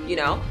about, you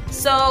know?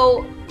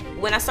 So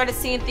when I started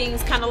seeing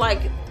things kind of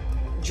like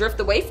drift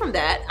away from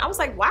that, I was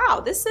like,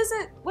 wow, this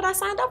isn't what I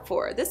signed up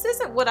for. This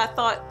isn't what I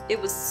thought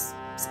it was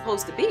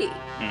supposed to be.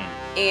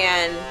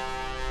 And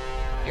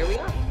here we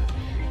are.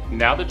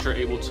 Now that you're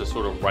able to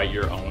sort of write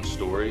your own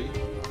story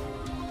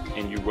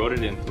and you wrote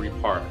it in 3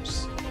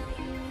 parts,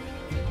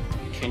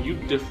 can you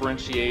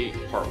differentiate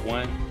part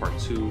 1, part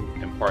 2,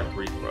 and part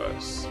 3 for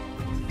us?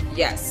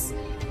 Yes,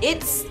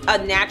 it's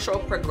a natural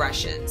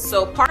progression.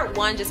 So part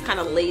 1 just kind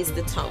of lays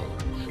the tone,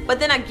 but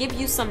then I give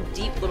you some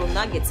deep little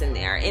nuggets in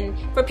there. And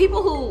for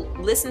people who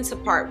listen to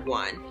part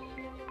 1,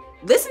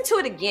 listen to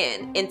it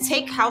again and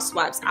take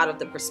Housewives out of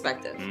the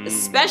perspective,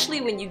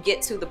 especially when you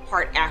get to the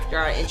part after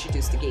I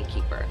introduce the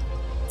gatekeeper.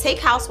 Take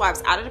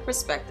Housewives out of the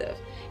perspective.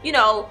 You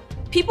know,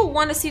 people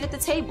want a seat at the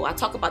table. I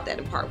talk about that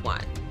in part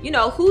 1. You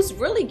know, who's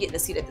really getting a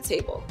seat at the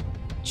table?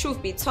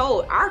 Truth be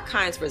told, our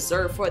kind's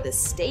reserved for the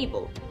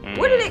stable.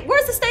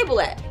 Where's the stable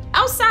at?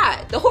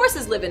 Outside. The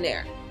horses live in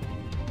there.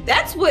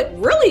 That's what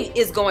really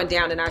is going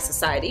down in our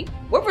society.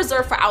 We're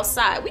reserved for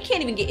outside. We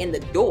can't even get in the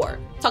door.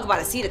 Talk about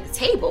a seat at the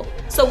table.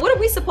 So what are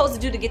we supposed to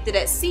do to get to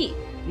that seat?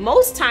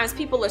 Most times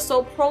people are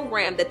so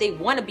programmed that they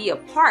want to be a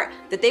part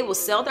that they will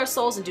sell their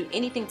souls and do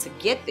anything to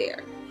get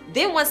there.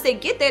 Then once they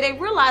get there, they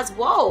realize,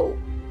 whoa,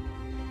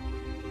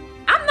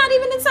 I'm not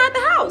even inside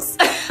the house.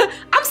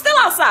 I'm still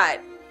outside.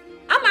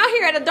 I'm out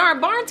here at a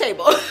darn barn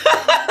table.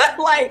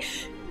 Like,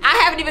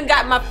 I haven't even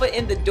gotten my foot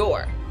in the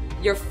door.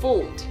 You're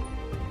fooled.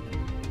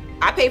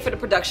 I paid for the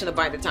production of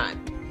Bindertime.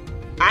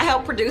 I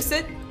helped produce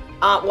it.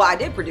 Well, I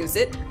did produce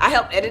it. I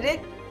helped edit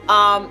it.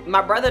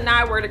 My brother and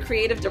I were the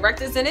creative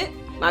directors in it.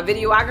 My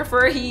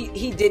videographer,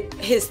 he did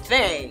his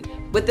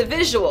thing with the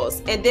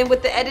visuals and then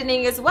with the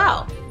editing as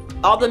well.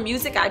 All the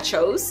music I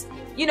chose,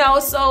 you know,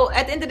 so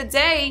at the end of the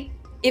day,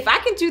 if I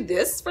can do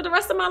this for the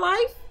rest of my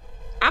life,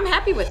 I'm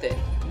happy with it.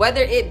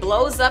 Whether it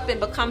blows up and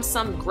becomes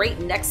some great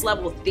next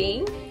level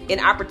thing and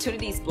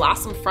opportunities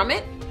blossom from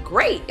it,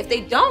 great. If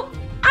they don't,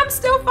 I'm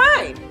still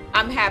fine.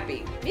 I'm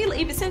happy. Mila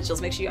Eve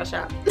Essentials, make sure y'all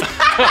shop.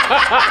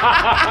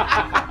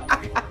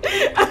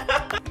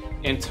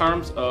 In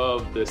terms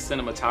of the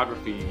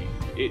cinematography,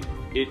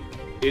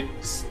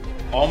 it's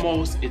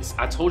almost,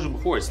 I told you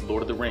before, it's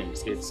Lord of the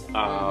Rings. It's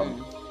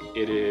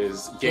it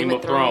is Game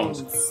of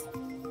Thrones.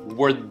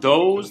 Were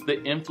those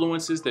the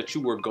influences that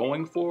you were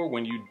going for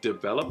when you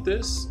developed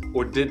this,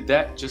 or did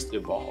that just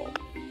evolve?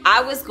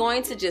 I was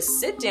going to just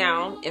sit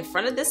down in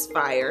front of this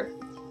fire,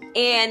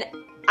 and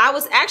I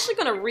was actually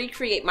going to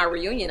recreate my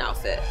reunion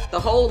outfit, the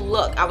whole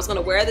look. I was going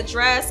to wear the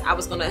dress, I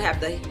was going to have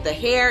the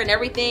hair and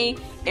everything,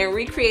 and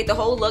recreate the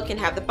whole look and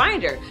have the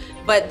binder.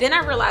 But then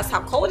I realized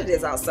how cold it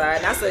is outside,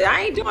 and I said,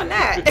 I ain't doing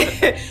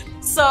that.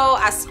 So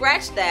I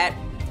scratched that.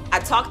 I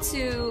talked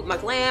to my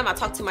glam, I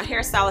talked to my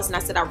hairstylist, and I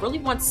said, I really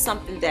want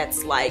something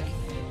that's like,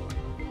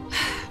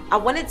 I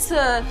wanted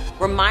to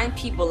remind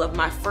people of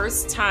my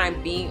first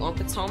time being on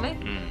Potomac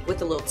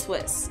with a little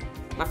twist.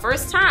 My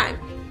first time,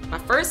 my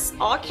first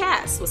all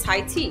cast was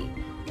high tea.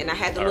 And I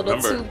had the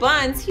little two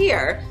buns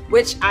here,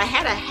 which I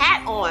had a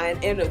hat on,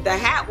 and the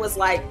hat was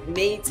like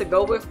made to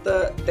go with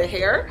the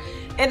hair.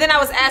 And then I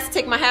was asked to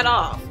take my hat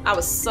off. I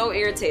was so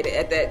irritated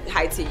at that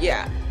high tea,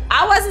 yeah.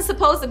 I wasn't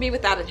supposed to be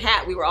without a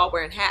hat. We were all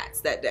wearing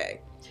hats that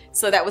day.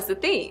 So that was the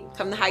theme,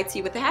 come to high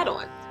tea with the hat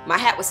on. My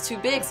hat was too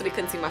big, so they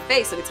couldn't see my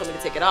face, so they told me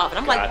to take it off. And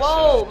I'm like,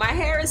 whoa, my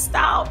hair is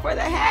styled for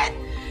the hat.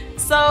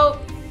 So,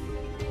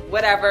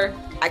 whatever,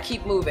 I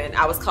keep moving.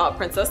 I was called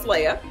Princess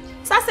Leia.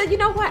 So I said, you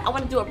know what? I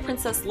want to do a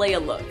Princess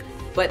Leia look,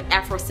 but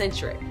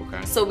Afrocentric.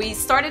 Okay. So we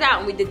started out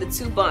and we did the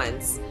two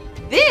buns.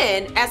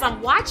 Then, as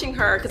I'm watching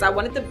her, because I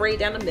wanted the braid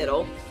down the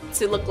middle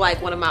to look like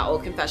one of my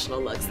old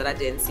confessional looks that I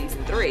did in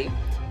season 3.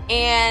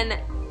 And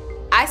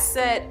I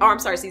said, oh, I'm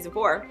sorry, season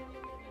 4.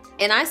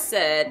 And I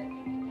said,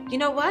 you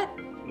know what?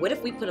 What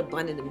if we put a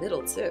bun in the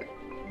middle too?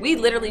 We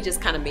literally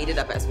just kind of made it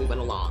up as we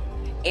went along.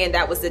 And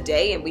that was the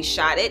day, and we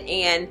shot it,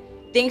 and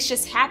things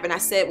just happened. I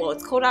said, well,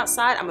 it's cold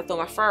outside. I'm gonna throw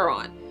my fur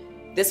on.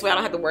 This way I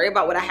don't have to worry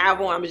about what I have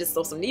on. I'm gonna just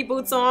throw some knee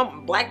boots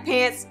on, black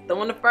pants, throw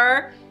on the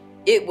fur.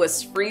 It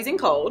was freezing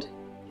cold.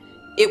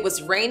 It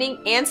was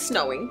raining and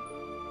snowing.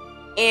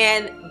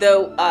 And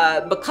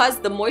because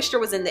the moisture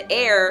was in the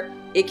air,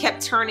 it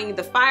kept turning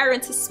the fire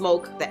into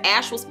smoke. The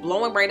ash was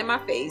blowing right in my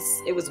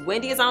face. It was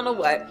windy as I don't know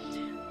what.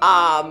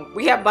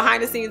 We have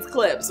behind the scenes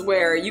clips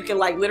where you can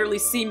like literally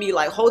see me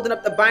like holding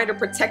up the binder,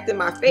 protecting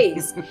my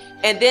face.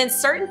 And then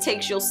certain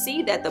takes, you'll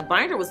see that the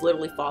binder was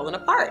literally falling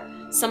apart.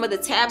 Some of the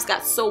tabs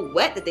got so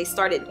wet that they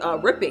started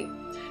ripping.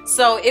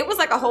 So it was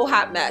like a whole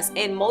hot mess.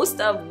 And most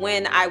of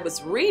when I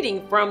was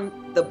reading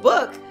from the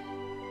book,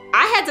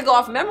 I had to go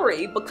off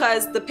memory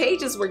because the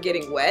pages were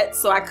getting wet.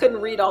 So I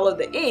couldn't read all of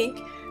the ink.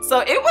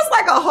 So it was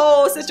like a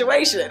whole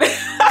situation.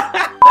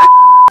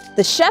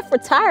 The chef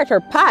retired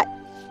her pot.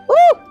 Woo!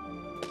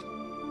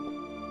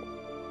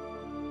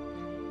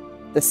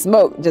 The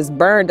smoke just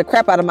burned the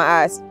crap out of my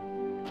eyes.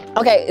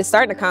 Okay, it's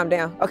starting to calm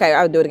down. Okay,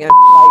 I'll do it again.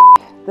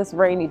 Like, this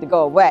rain need to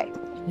go away.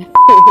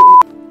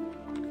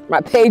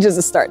 My pages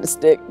are starting to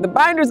stick. The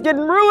binder's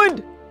getting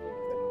ruined.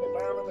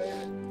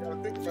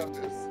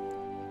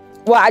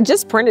 Well, I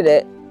just printed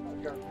it.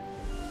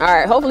 All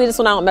right, hopefully this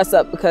one I don't mess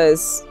up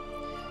because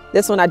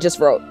this one I just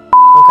wrote.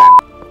 Okay.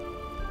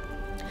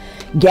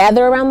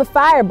 Gather around the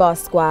fire,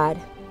 boss squad.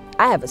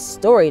 I have a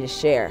story to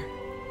share.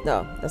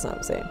 No, that's not what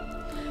I'm saying.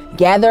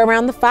 Gather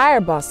around the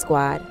fire, boss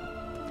squad.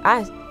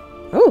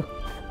 Ooh.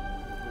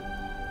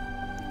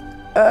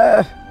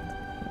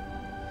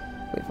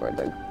 Wait for it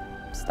to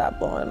stop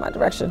blowing in my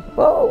direction.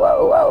 Whoa,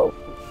 whoa, whoa.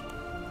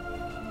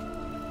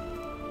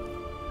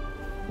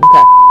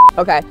 Okay,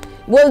 okay.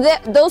 Will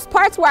those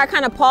parts where I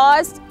kind of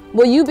paused,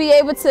 will you be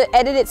able to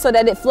edit it so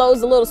that it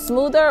flows a little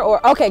smoother?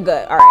 Or okay,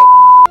 good, all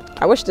right.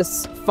 I wish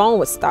this phone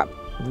would stop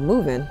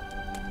moving.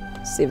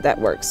 Let's see if that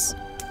works.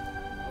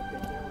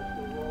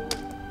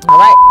 All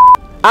right.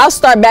 I'll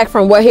start back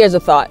from what here's a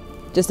thought,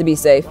 just to be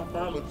safe. My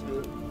phone looks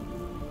good.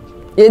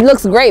 It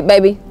looks great,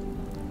 baby.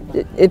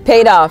 It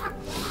paid off. All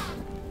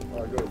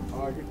right, good.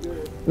 All right,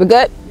 good. We're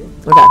good?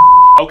 Okay.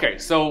 Okay,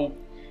 so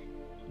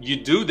you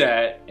do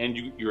that, and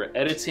you're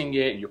editing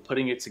it, and you're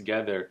putting it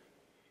together.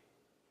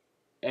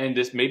 And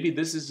maybe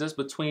this is just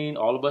between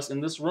all of us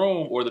in this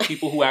room or the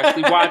people who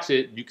actually watch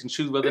it. You can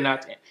choose whether or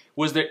not to.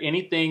 Was there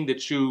anything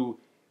that you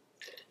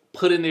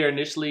put in there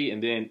initially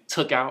and then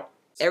took out?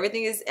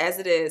 Everything is as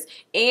it is.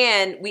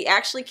 And we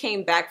actually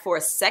came back for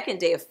a second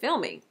day of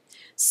filming.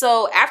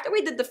 So after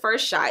we did the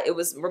first shot, it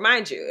was,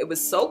 remind you, it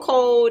was so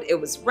cold, it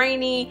was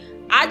rainy.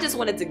 I just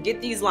wanted to get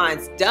these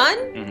lines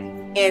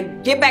done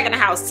and get back in the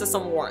house to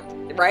some warmth,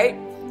 right?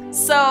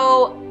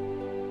 So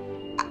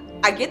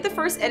I get the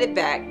first edit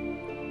back,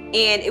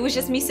 and it was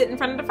just me sitting in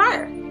front of the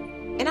fire.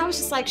 And I was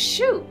just like,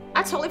 shoot,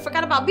 I totally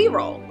forgot about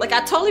B-roll. Like, I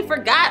totally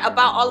forgot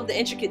about all of the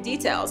intricate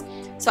details.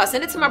 So I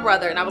sent it to my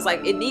brother, and I was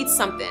like, it needs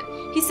something.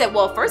 He said,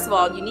 well, first of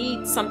all, you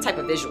need some type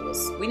of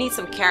visuals. We need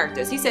some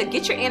characters. He said,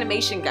 get your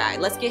animation guy.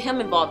 Let's get him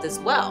involved as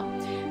well.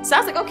 So I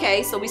was like,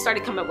 okay. So we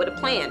started coming up with a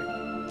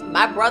plan.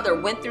 My brother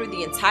went through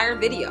the entire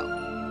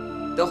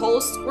video, the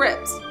whole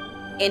script,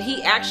 and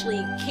he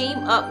actually came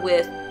up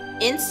with,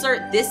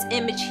 insert this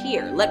image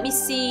here. Let me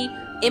see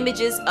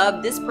images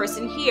of this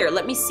person here.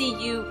 Let me see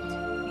you.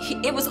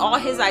 It was all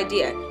his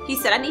idea. He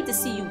said, I need to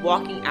see you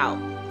walking out.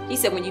 He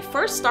said, when you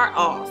first start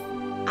off,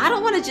 I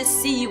don't want to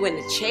just see you in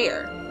the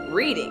chair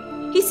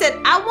reading. He said,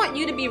 I want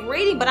you to be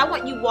reading, but I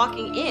want you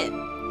walking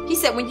in. He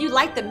said, when you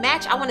light the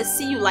match, I want to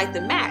see you light the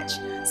match.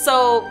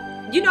 So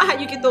you know how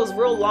you get those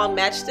real long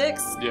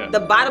matchsticks? Yeah. The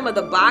bottom of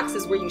the box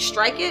is where you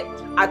strike it.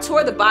 I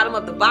tore the bottom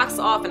of the box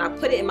off and I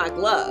put it in my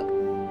glove.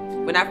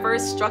 When I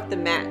first struck the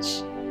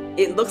match,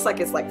 it looks like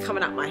it's like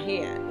coming out my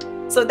hand.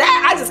 So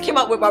that I just came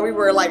up with while we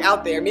were like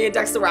out there. Me and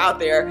Dexter were out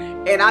there,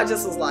 and I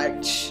just was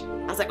like, shh.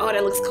 I was like, oh,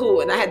 that looks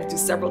cool. And I had to do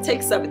several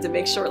takes of it to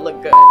make sure it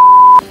looked good.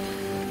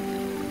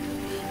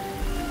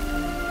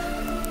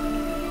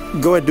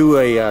 Go ahead and do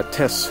a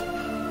test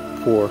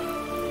for.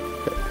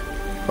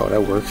 Oh,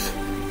 that works.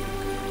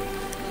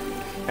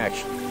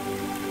 Action.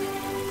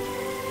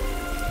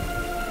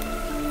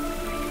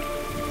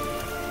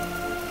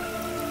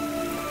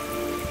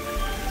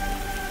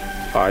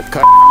 All right,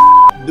 cut.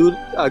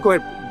 Go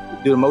ahead.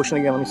 Do the motion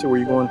again. Let me see where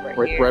you're going.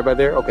 Right by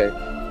there. Okay.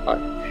 All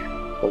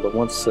right. Hold on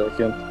 1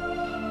 second.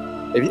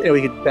 If you,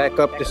 we could back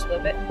up just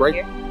right.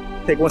 Here.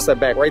 Take one step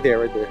back. Right there.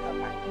 Right there.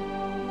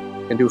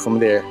 Okay. And do from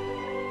there.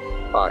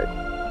 All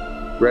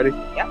right. Ready?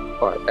 Yep.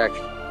 All right.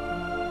 Action.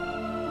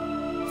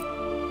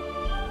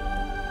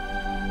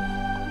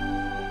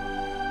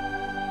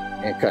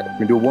 And cut.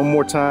 We do it one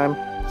more time.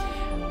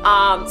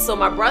 So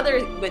my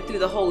brother went through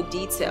the whole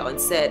detail and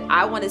said,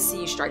 I want to see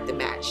you strike the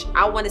match.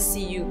 I want to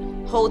see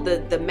you hold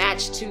the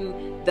match to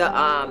the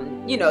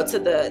you know, to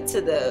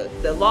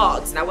the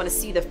logs, and I want to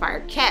see the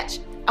fire catch.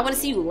 I want to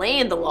see you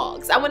land the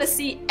logs. I want to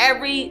see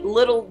every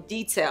little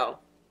detail.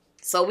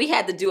 So we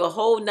had to do a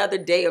whole nother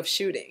day of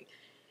shooting.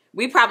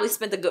 We probably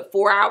spent a good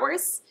 4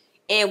 hours,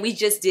 and we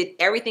just did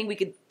everything we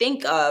could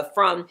think of,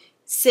 from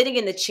sitting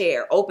in the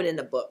chair, opening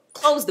the book,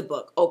 close the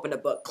book, open the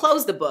book,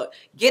 close the book,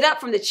 get up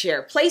from the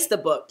chair, place the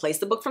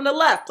book from the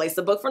left, place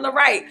the book from the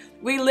right.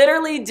 We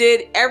literally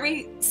did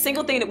every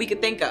single thing that we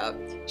could think of.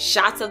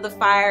 Shots of the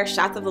fire,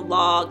 shots of the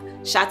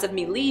log, shots of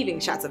me leaving,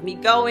 shots of me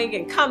going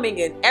and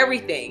coming and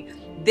everything.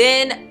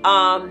 Then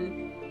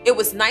it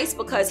was nice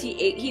because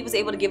he was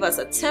able to give us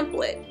a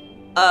template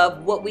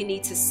of what we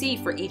need to see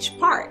for each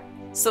part.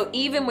 So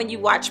even when you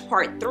watch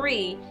part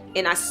 3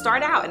 and I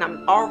start out and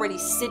I'm already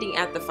sitting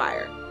at the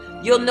fire,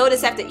 you'll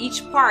notice after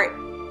each part,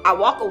 I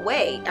walk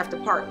away after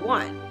part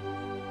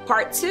 1.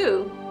 Part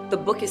 2, the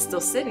book is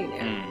still sitting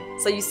there.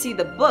 So you see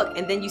the book,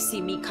 and then you see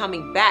me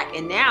coming back.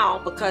 And now,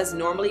 because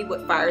normally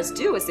what fires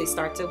do is they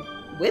start to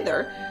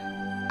wither,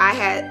 I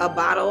had a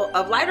bottle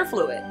of lighter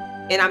fluid,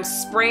 and I'm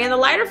spraying the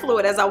lighter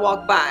fluid as I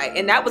walk by.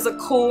 And that was a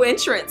cool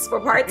entrance for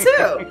part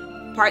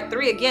 2. Part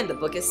 3, again, the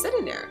book is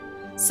sitting there.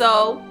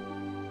 So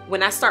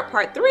when I start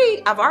part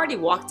 3, I've already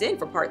walked in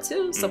for part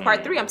 2. So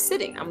part 3, I'm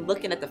sitting. I'm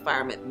looking at the fire.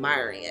 I'm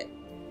admiring it.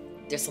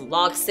 There's some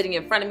logs sitting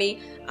in front of me.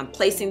 I'm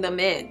placing them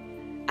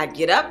in. I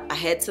get up. I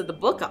head to the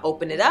book. I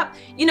open it up.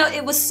 You know,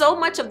 it was so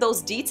much of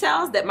those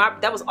details that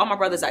that was all my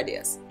brother's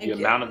ideas. The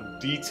amount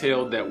of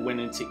detail that went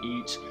into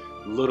each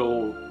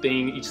little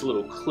thing, each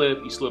little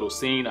clip, each little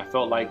scene. I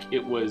felt like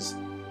it was,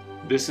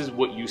 this is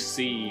what you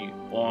see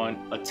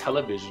on a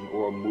television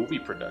or a movie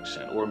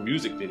production or a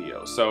music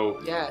video.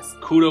 So yes,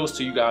 kudos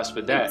to you guys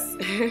for that.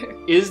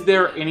 Is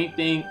there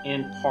anything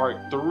in part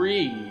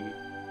 3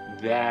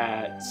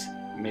 that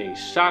may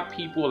shock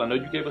people? I know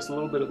you gave us a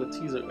little bit of a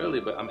teaser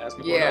earlier, but I'm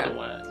asking for another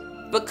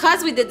one.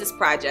 Because we did this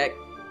project,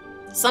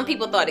 some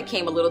people thought it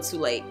came a little too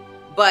late,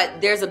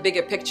 but there's a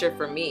bigger picture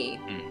for me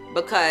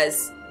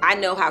because I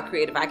know how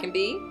creative I can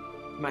be.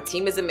 My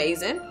team is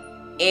amazing,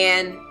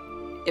 and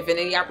if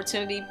any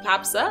opportunity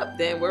pops up,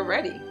 then we're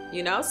ready,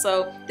 you know?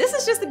 So this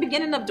is just the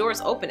beginning of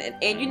doors opening,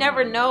 and you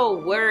never know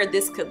where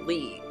this could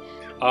lead.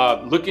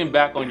 Looking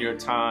back on your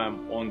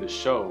time on the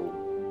show,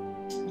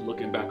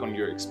 looking back on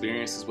your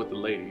experiences with the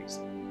ladies,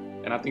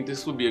 and I think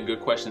this would be a good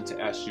question to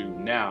ask you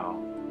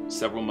now,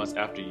 several months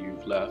after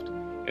you've left.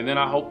 And then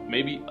I hope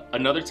maybe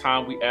another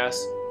time we ask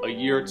a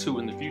year or two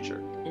in the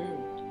future.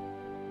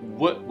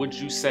 what would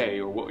you say,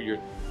 or what are your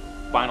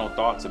final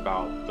thoughts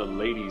about the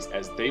ladies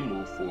as they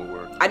move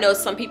forward? I know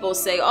some people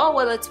say, oh,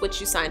 well, it's what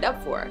you signed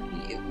up for.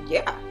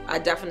 Yeah, I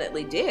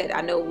definitely did.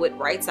 I know what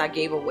rights I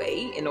gave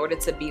away in order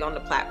to be on the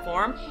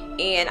platform,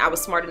 and I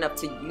was smart enough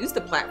to use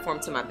the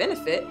platform to my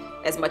benefit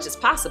as much as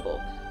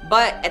possible.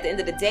 But at the end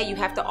of the day, you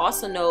have to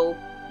also know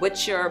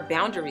what your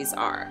boundaries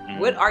are.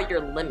 What are your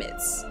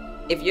limits?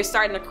 If you're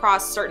starting to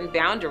cross certain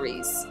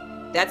boundaries,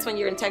 that's when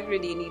your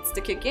integrity needs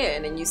to kick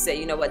in, and you say,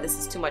 you know what, this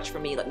is too much for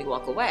me, let me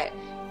walk away.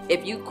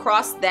 If you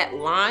cross that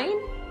line,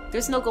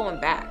 there's no going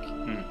back.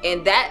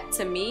 And that,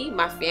 to me,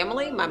 my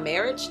family, my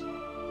marriage,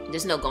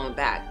 there's no going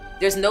back.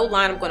 There's no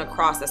line I'm going to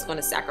cross that's going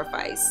to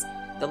sacrifice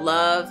the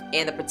love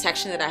and the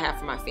protection that I have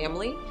for my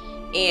family.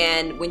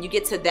 And when you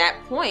get to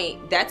that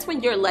point, that's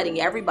when you're letting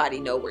everybody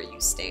know where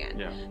you stand.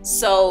 Yeah.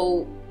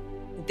 So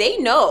they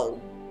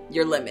know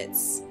your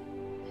limits.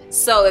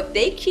 So if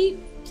they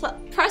keep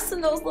pressing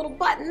those little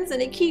buttons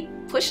and they keep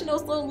pushing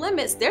those little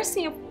limits, they're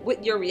seeing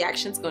what your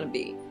reaction's going to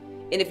be.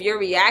 And if your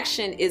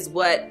reaction is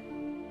what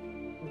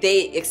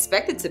they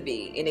expect it to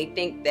be, and they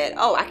think that,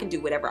 oh, I can do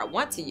whatever I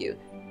want to you,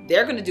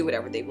 they're going to do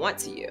whatever they want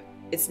to you.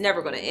 It's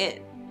never going to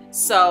end.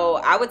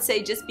 So I would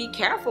say just be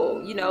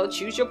careful, you know,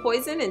 choose your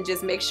poison and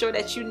just make sure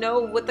that you know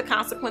what the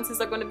consequences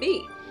are going to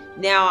be.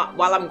 Now,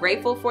 while I'm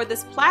grateful for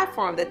this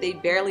platform that they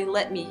barely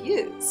let me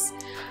use,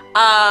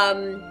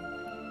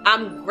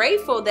 I'm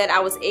grateful that I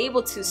was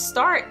able to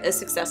start a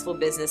successful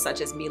business such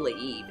as Mila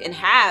Eve and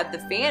have the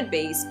fan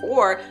base,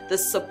 or the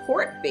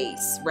support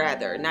base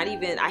rather, not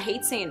even, I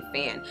hate saying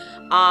fan,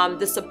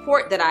 the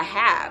support that I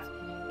have,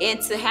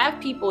 and to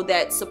have people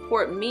that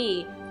support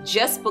me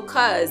just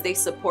because they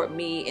support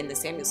me and the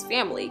Samuels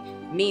family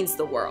means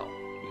the world.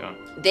 Yeah.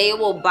 They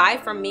will buy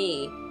from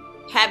me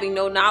having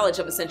no knowledge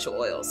of essential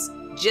oils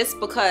just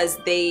because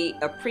they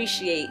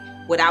appreciate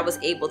what I was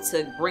able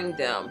to bring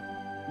them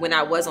when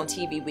I was on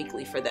TV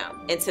weekly for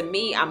them. And to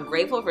me, I'm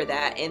grateful for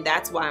that, and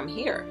that's why I'm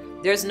here.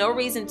 There's no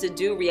reason to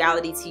do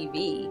reality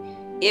TV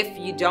if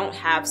you don't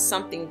have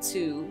something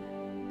to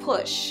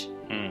push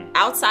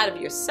outside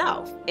of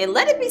yourself. And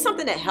let it be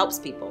something that helps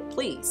people,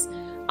 please.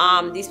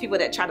 These people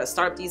that try to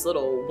start these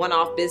little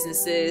one-off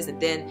businesses, and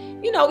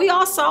then, you know, we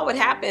all saw what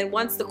happened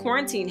once the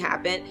quarantine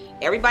happened.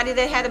 Everybody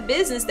that had a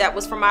business that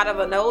was from out of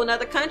a whole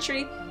nother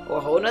country or a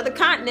whole nother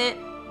continent,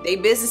 they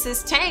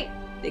businesses tanked.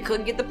 They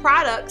couldn't get the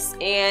products,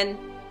 and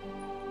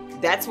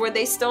that's where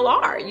they still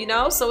are, you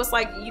know? So it's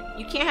like,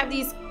 you can't have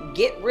these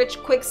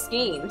get-rich-quick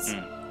schemes.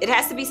 It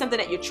has to be something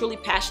that you're truly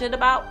passionate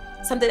about,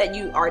 something that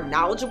you are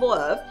knowledgeable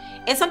of,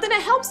 and something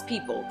that helps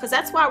people, because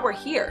that's why we're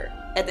here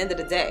at the end of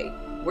the day.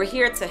 We're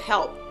here to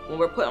help when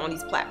we're put on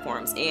these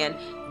platforms, and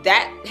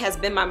that has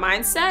been my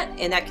mindset,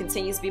 and that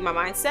continues to be my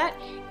mindset,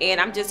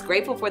 and I'm just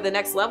grateful for the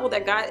next level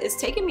that God is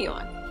taking me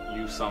on.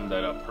 You summed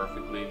that up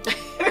perfectly.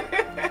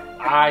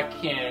 I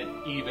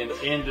can't even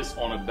end this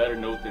on a better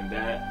note than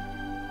that.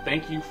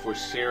 Thank you for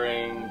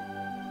sharing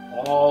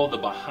all the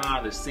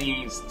behind the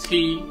scenes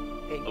tea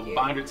of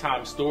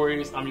Bindertime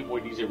stories. I'm your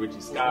boy DJ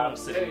Richie Skye. I'm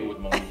sitting here with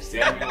Monique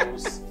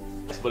Samuels.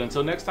 But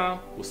until next time,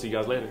 we'll see you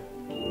guys later.